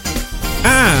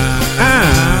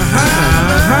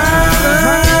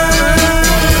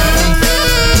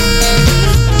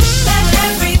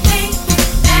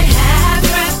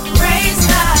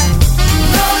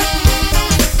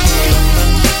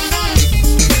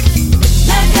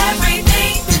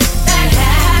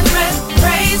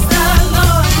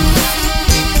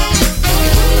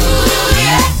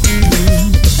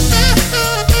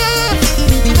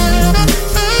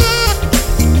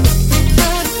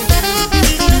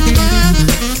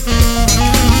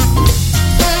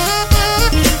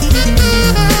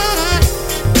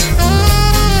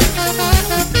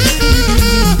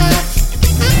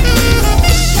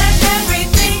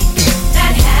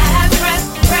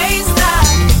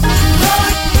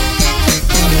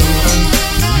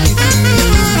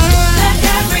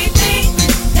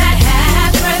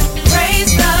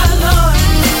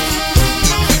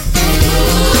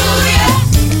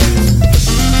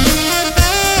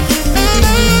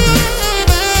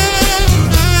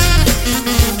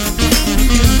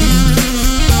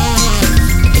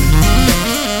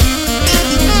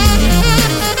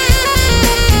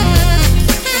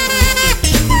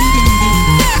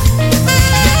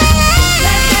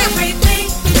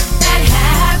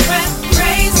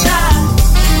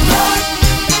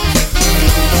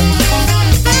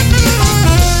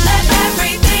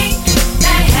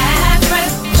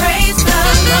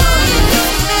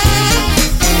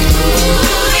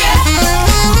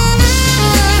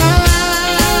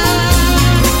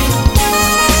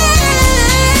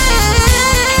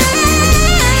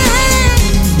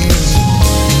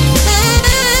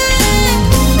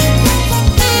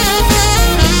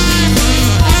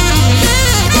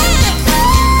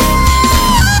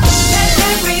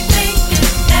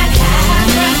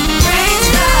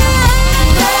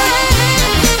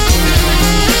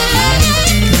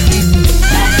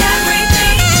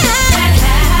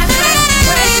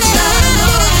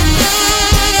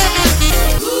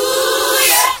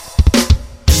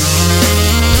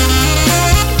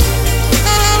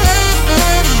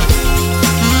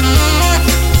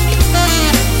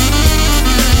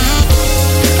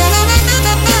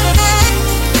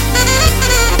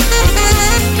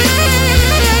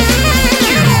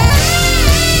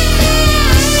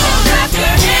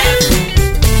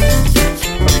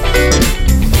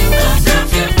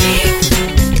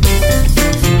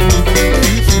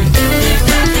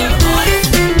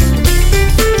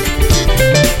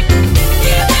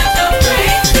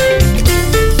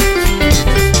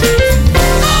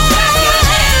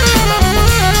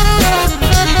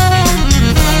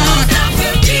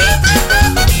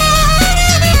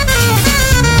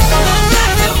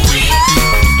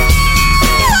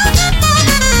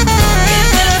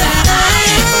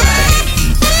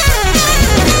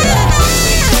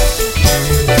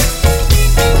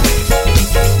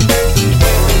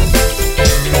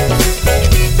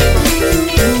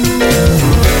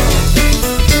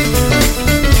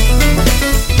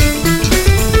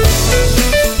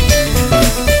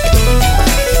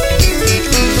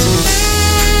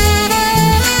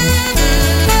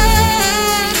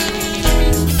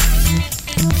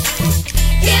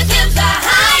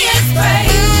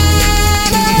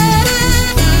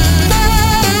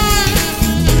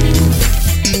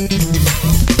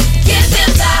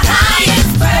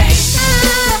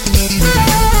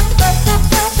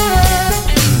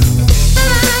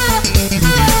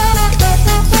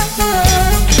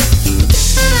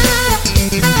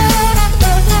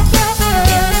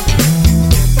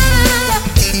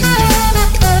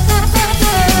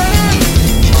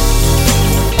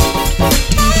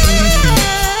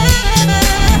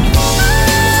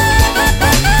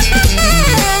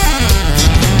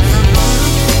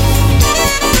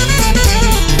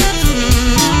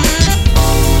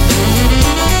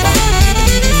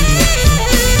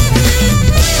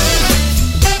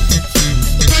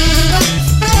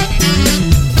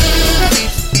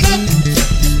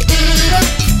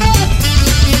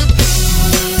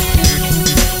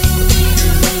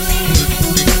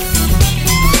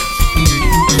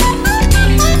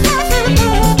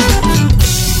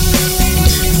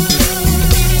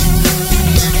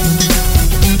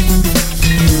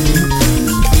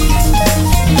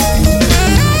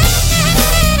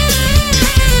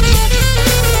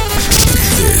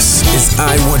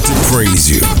 to Praise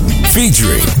You,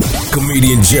 featuring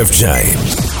comedian Jeff Giant,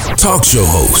 talk show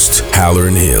host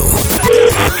Hallerin Hill,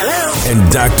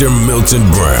 and Dr. Milton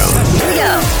Brown. Here we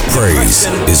go. Praise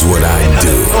is what I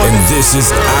do, and this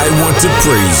is I Want to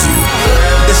Praise You.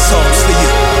 This song's for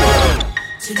you.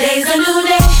 Today's a new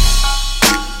day,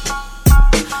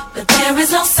 but there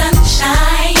is no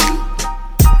sunshine.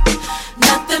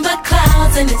 Nothing but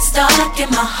clouds, and it's dark in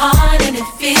my heart, and it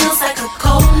feels like a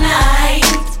cold night.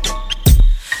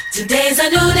 Today's a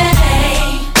new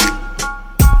day,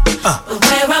 but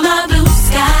where are my blue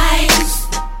skies?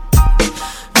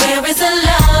 Where is the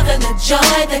love and the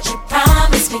joy that you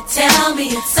promised me? Tell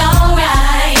me it's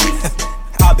alright.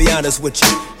 I'll be honest with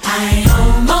you. I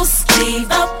almost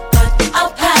gave up, but a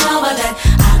power that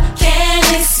I can't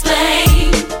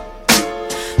explain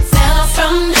fell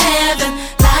from heaven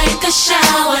like a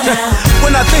shower now.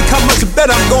 When I think how much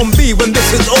better I'm gonna be when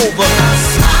this is over, I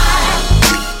smile,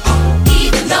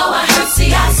 even though I hurt,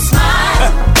 see I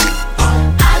smile.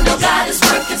 I know God is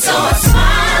working, so I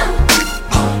smile.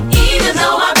 Even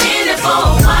though I've been here for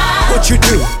a while, what you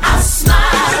do? I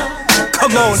smile.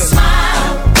 Come on and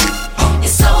smile.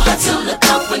 It's so hard to look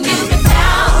up when you've been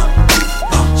down.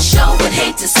 Sure would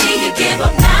hate to see you give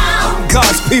up now.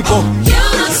 God's people, you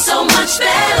look so much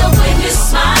better when you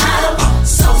smile.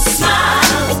 So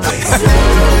smile.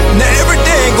 Now every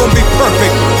day ain't gonna be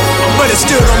perfect, but it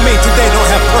still don't mean today don't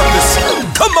have purpose.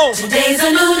 Come on. Today's a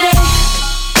new day,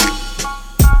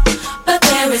 but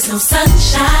there is no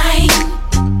sunshine.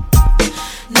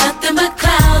 Nothing but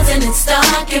clouds, and it's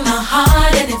dark in my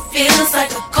heart, and it feels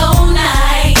like a cold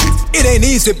night. It ain't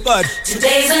easy, but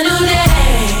today's a new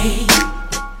day.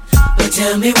 But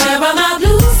tell me, where are my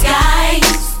blue skies?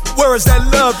 Where is that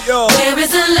love, y'all? Where is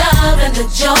the love and the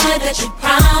joy that you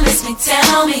promised me?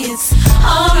 Tell me it's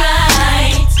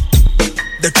alright.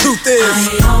 The truth is,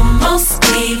 I almost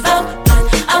gave up, but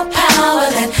a power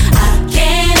that I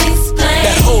can't explain,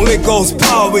 that Holy Ghost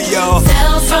power, y'all,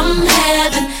 fell from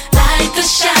heaven like a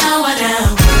shower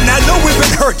now. Now I know we've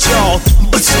been hurt, y'all,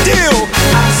 but still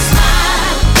I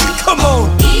smile. Come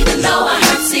on. Even though I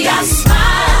hurt, see I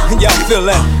smile. Y'all feel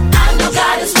that? I know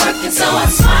God is working, so I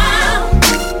smile.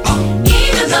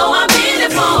 Even though I've been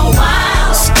here for a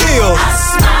while, still I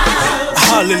smile.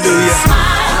 Hallelujah. I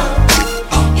smile.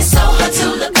 It's so hard to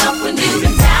look up when you've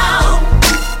been down.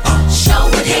 Sure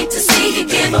would hate to see you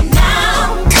give up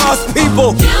now. God's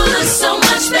people, you look so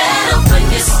much better when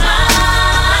you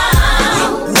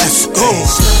smile. Let's go.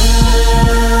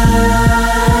 Smile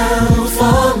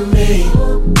for me.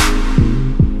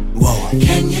 Whoa.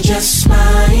 Can you just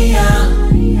smile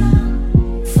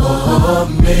for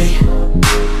me?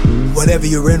 Whatever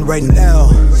you're in right now,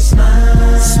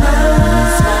 smile,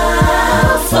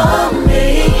 smile for me.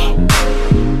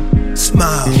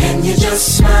 Smile. Can you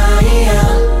just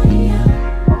smile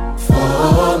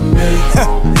for me?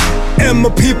 And my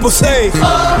people say, oh,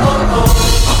 oh, oh.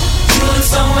 You look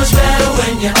so much better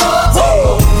when you oh, oh,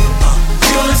 oh.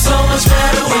 You look so much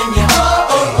better when you oh,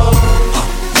 oh, oh.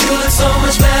 You look so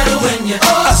much better when you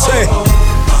oh, I say, oh, oh.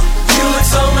 You look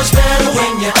so much better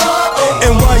when you oh, oh, oh.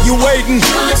 And while you waiting,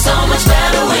 you look so much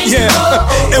better when you oh, oh,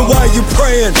 oh. And while you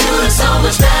praying, you look so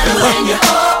much better when you oh,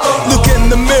 oh, oh. Look in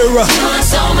the mirror, you look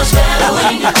so much better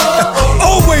when you oh, oh,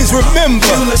 oh. Always remember,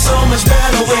 you look so much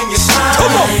better when you smile.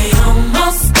 Come on.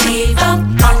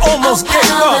 I almost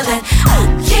gave up, that I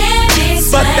can't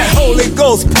explain, but the Holy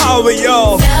Ghost power,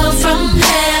 y'all, fell from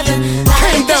heaven,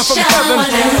 came down from heaven.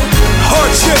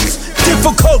 Hardships,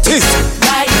 difficulties,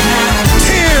 right now,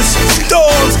 tears,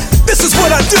 storms. This is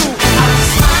what I do. I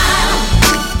smile.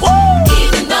 Woo.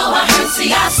 Even though I hurt,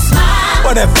 see I smile.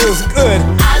 But that feels good.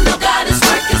 I know God is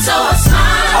working, so I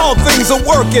smile. All things are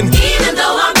working. Even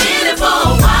though I've been here for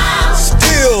a while,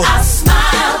 still I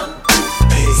smile.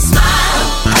 Smile.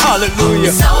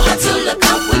 Hallelujah. It's so hard to look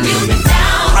up when you've been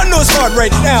down. I know it's hard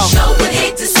right now. Sure would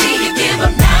hate to see you give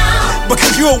up now.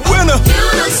 Because you're a winner. You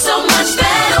look so much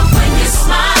better when you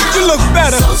smile. You look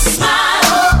better. So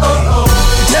smile. Oh, oh, oh.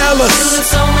 Dallas. You look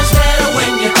so much better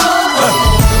when you oh, oh,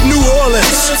 oh. New Orleans.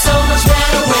 You look so much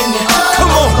better when you oh, come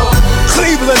on. Oh, oh.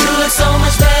 Cleveland. You look so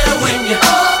much better when you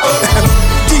oh, oh, oh.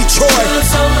 Detroit. You look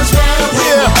so much better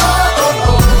when you oh,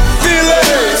 oh, oh. Philly.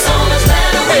 You look so much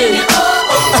better when you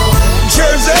oh, oh, oh.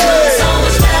 Jersey. You look so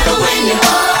much better when you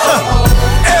oh, oh, oh.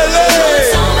 LA. You look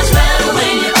so much better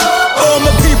when you oh, oh. All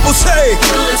my people say,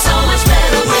 you look so much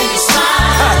better when you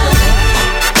smile.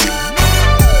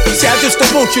 See, I just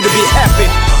don't want you to be happy,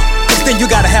 cause then you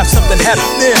gotta have something happen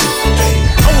then.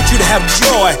 I want you to have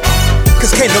joy,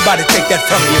 cause can't nobody take that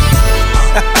from you.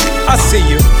 I see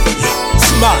you.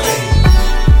 Smile.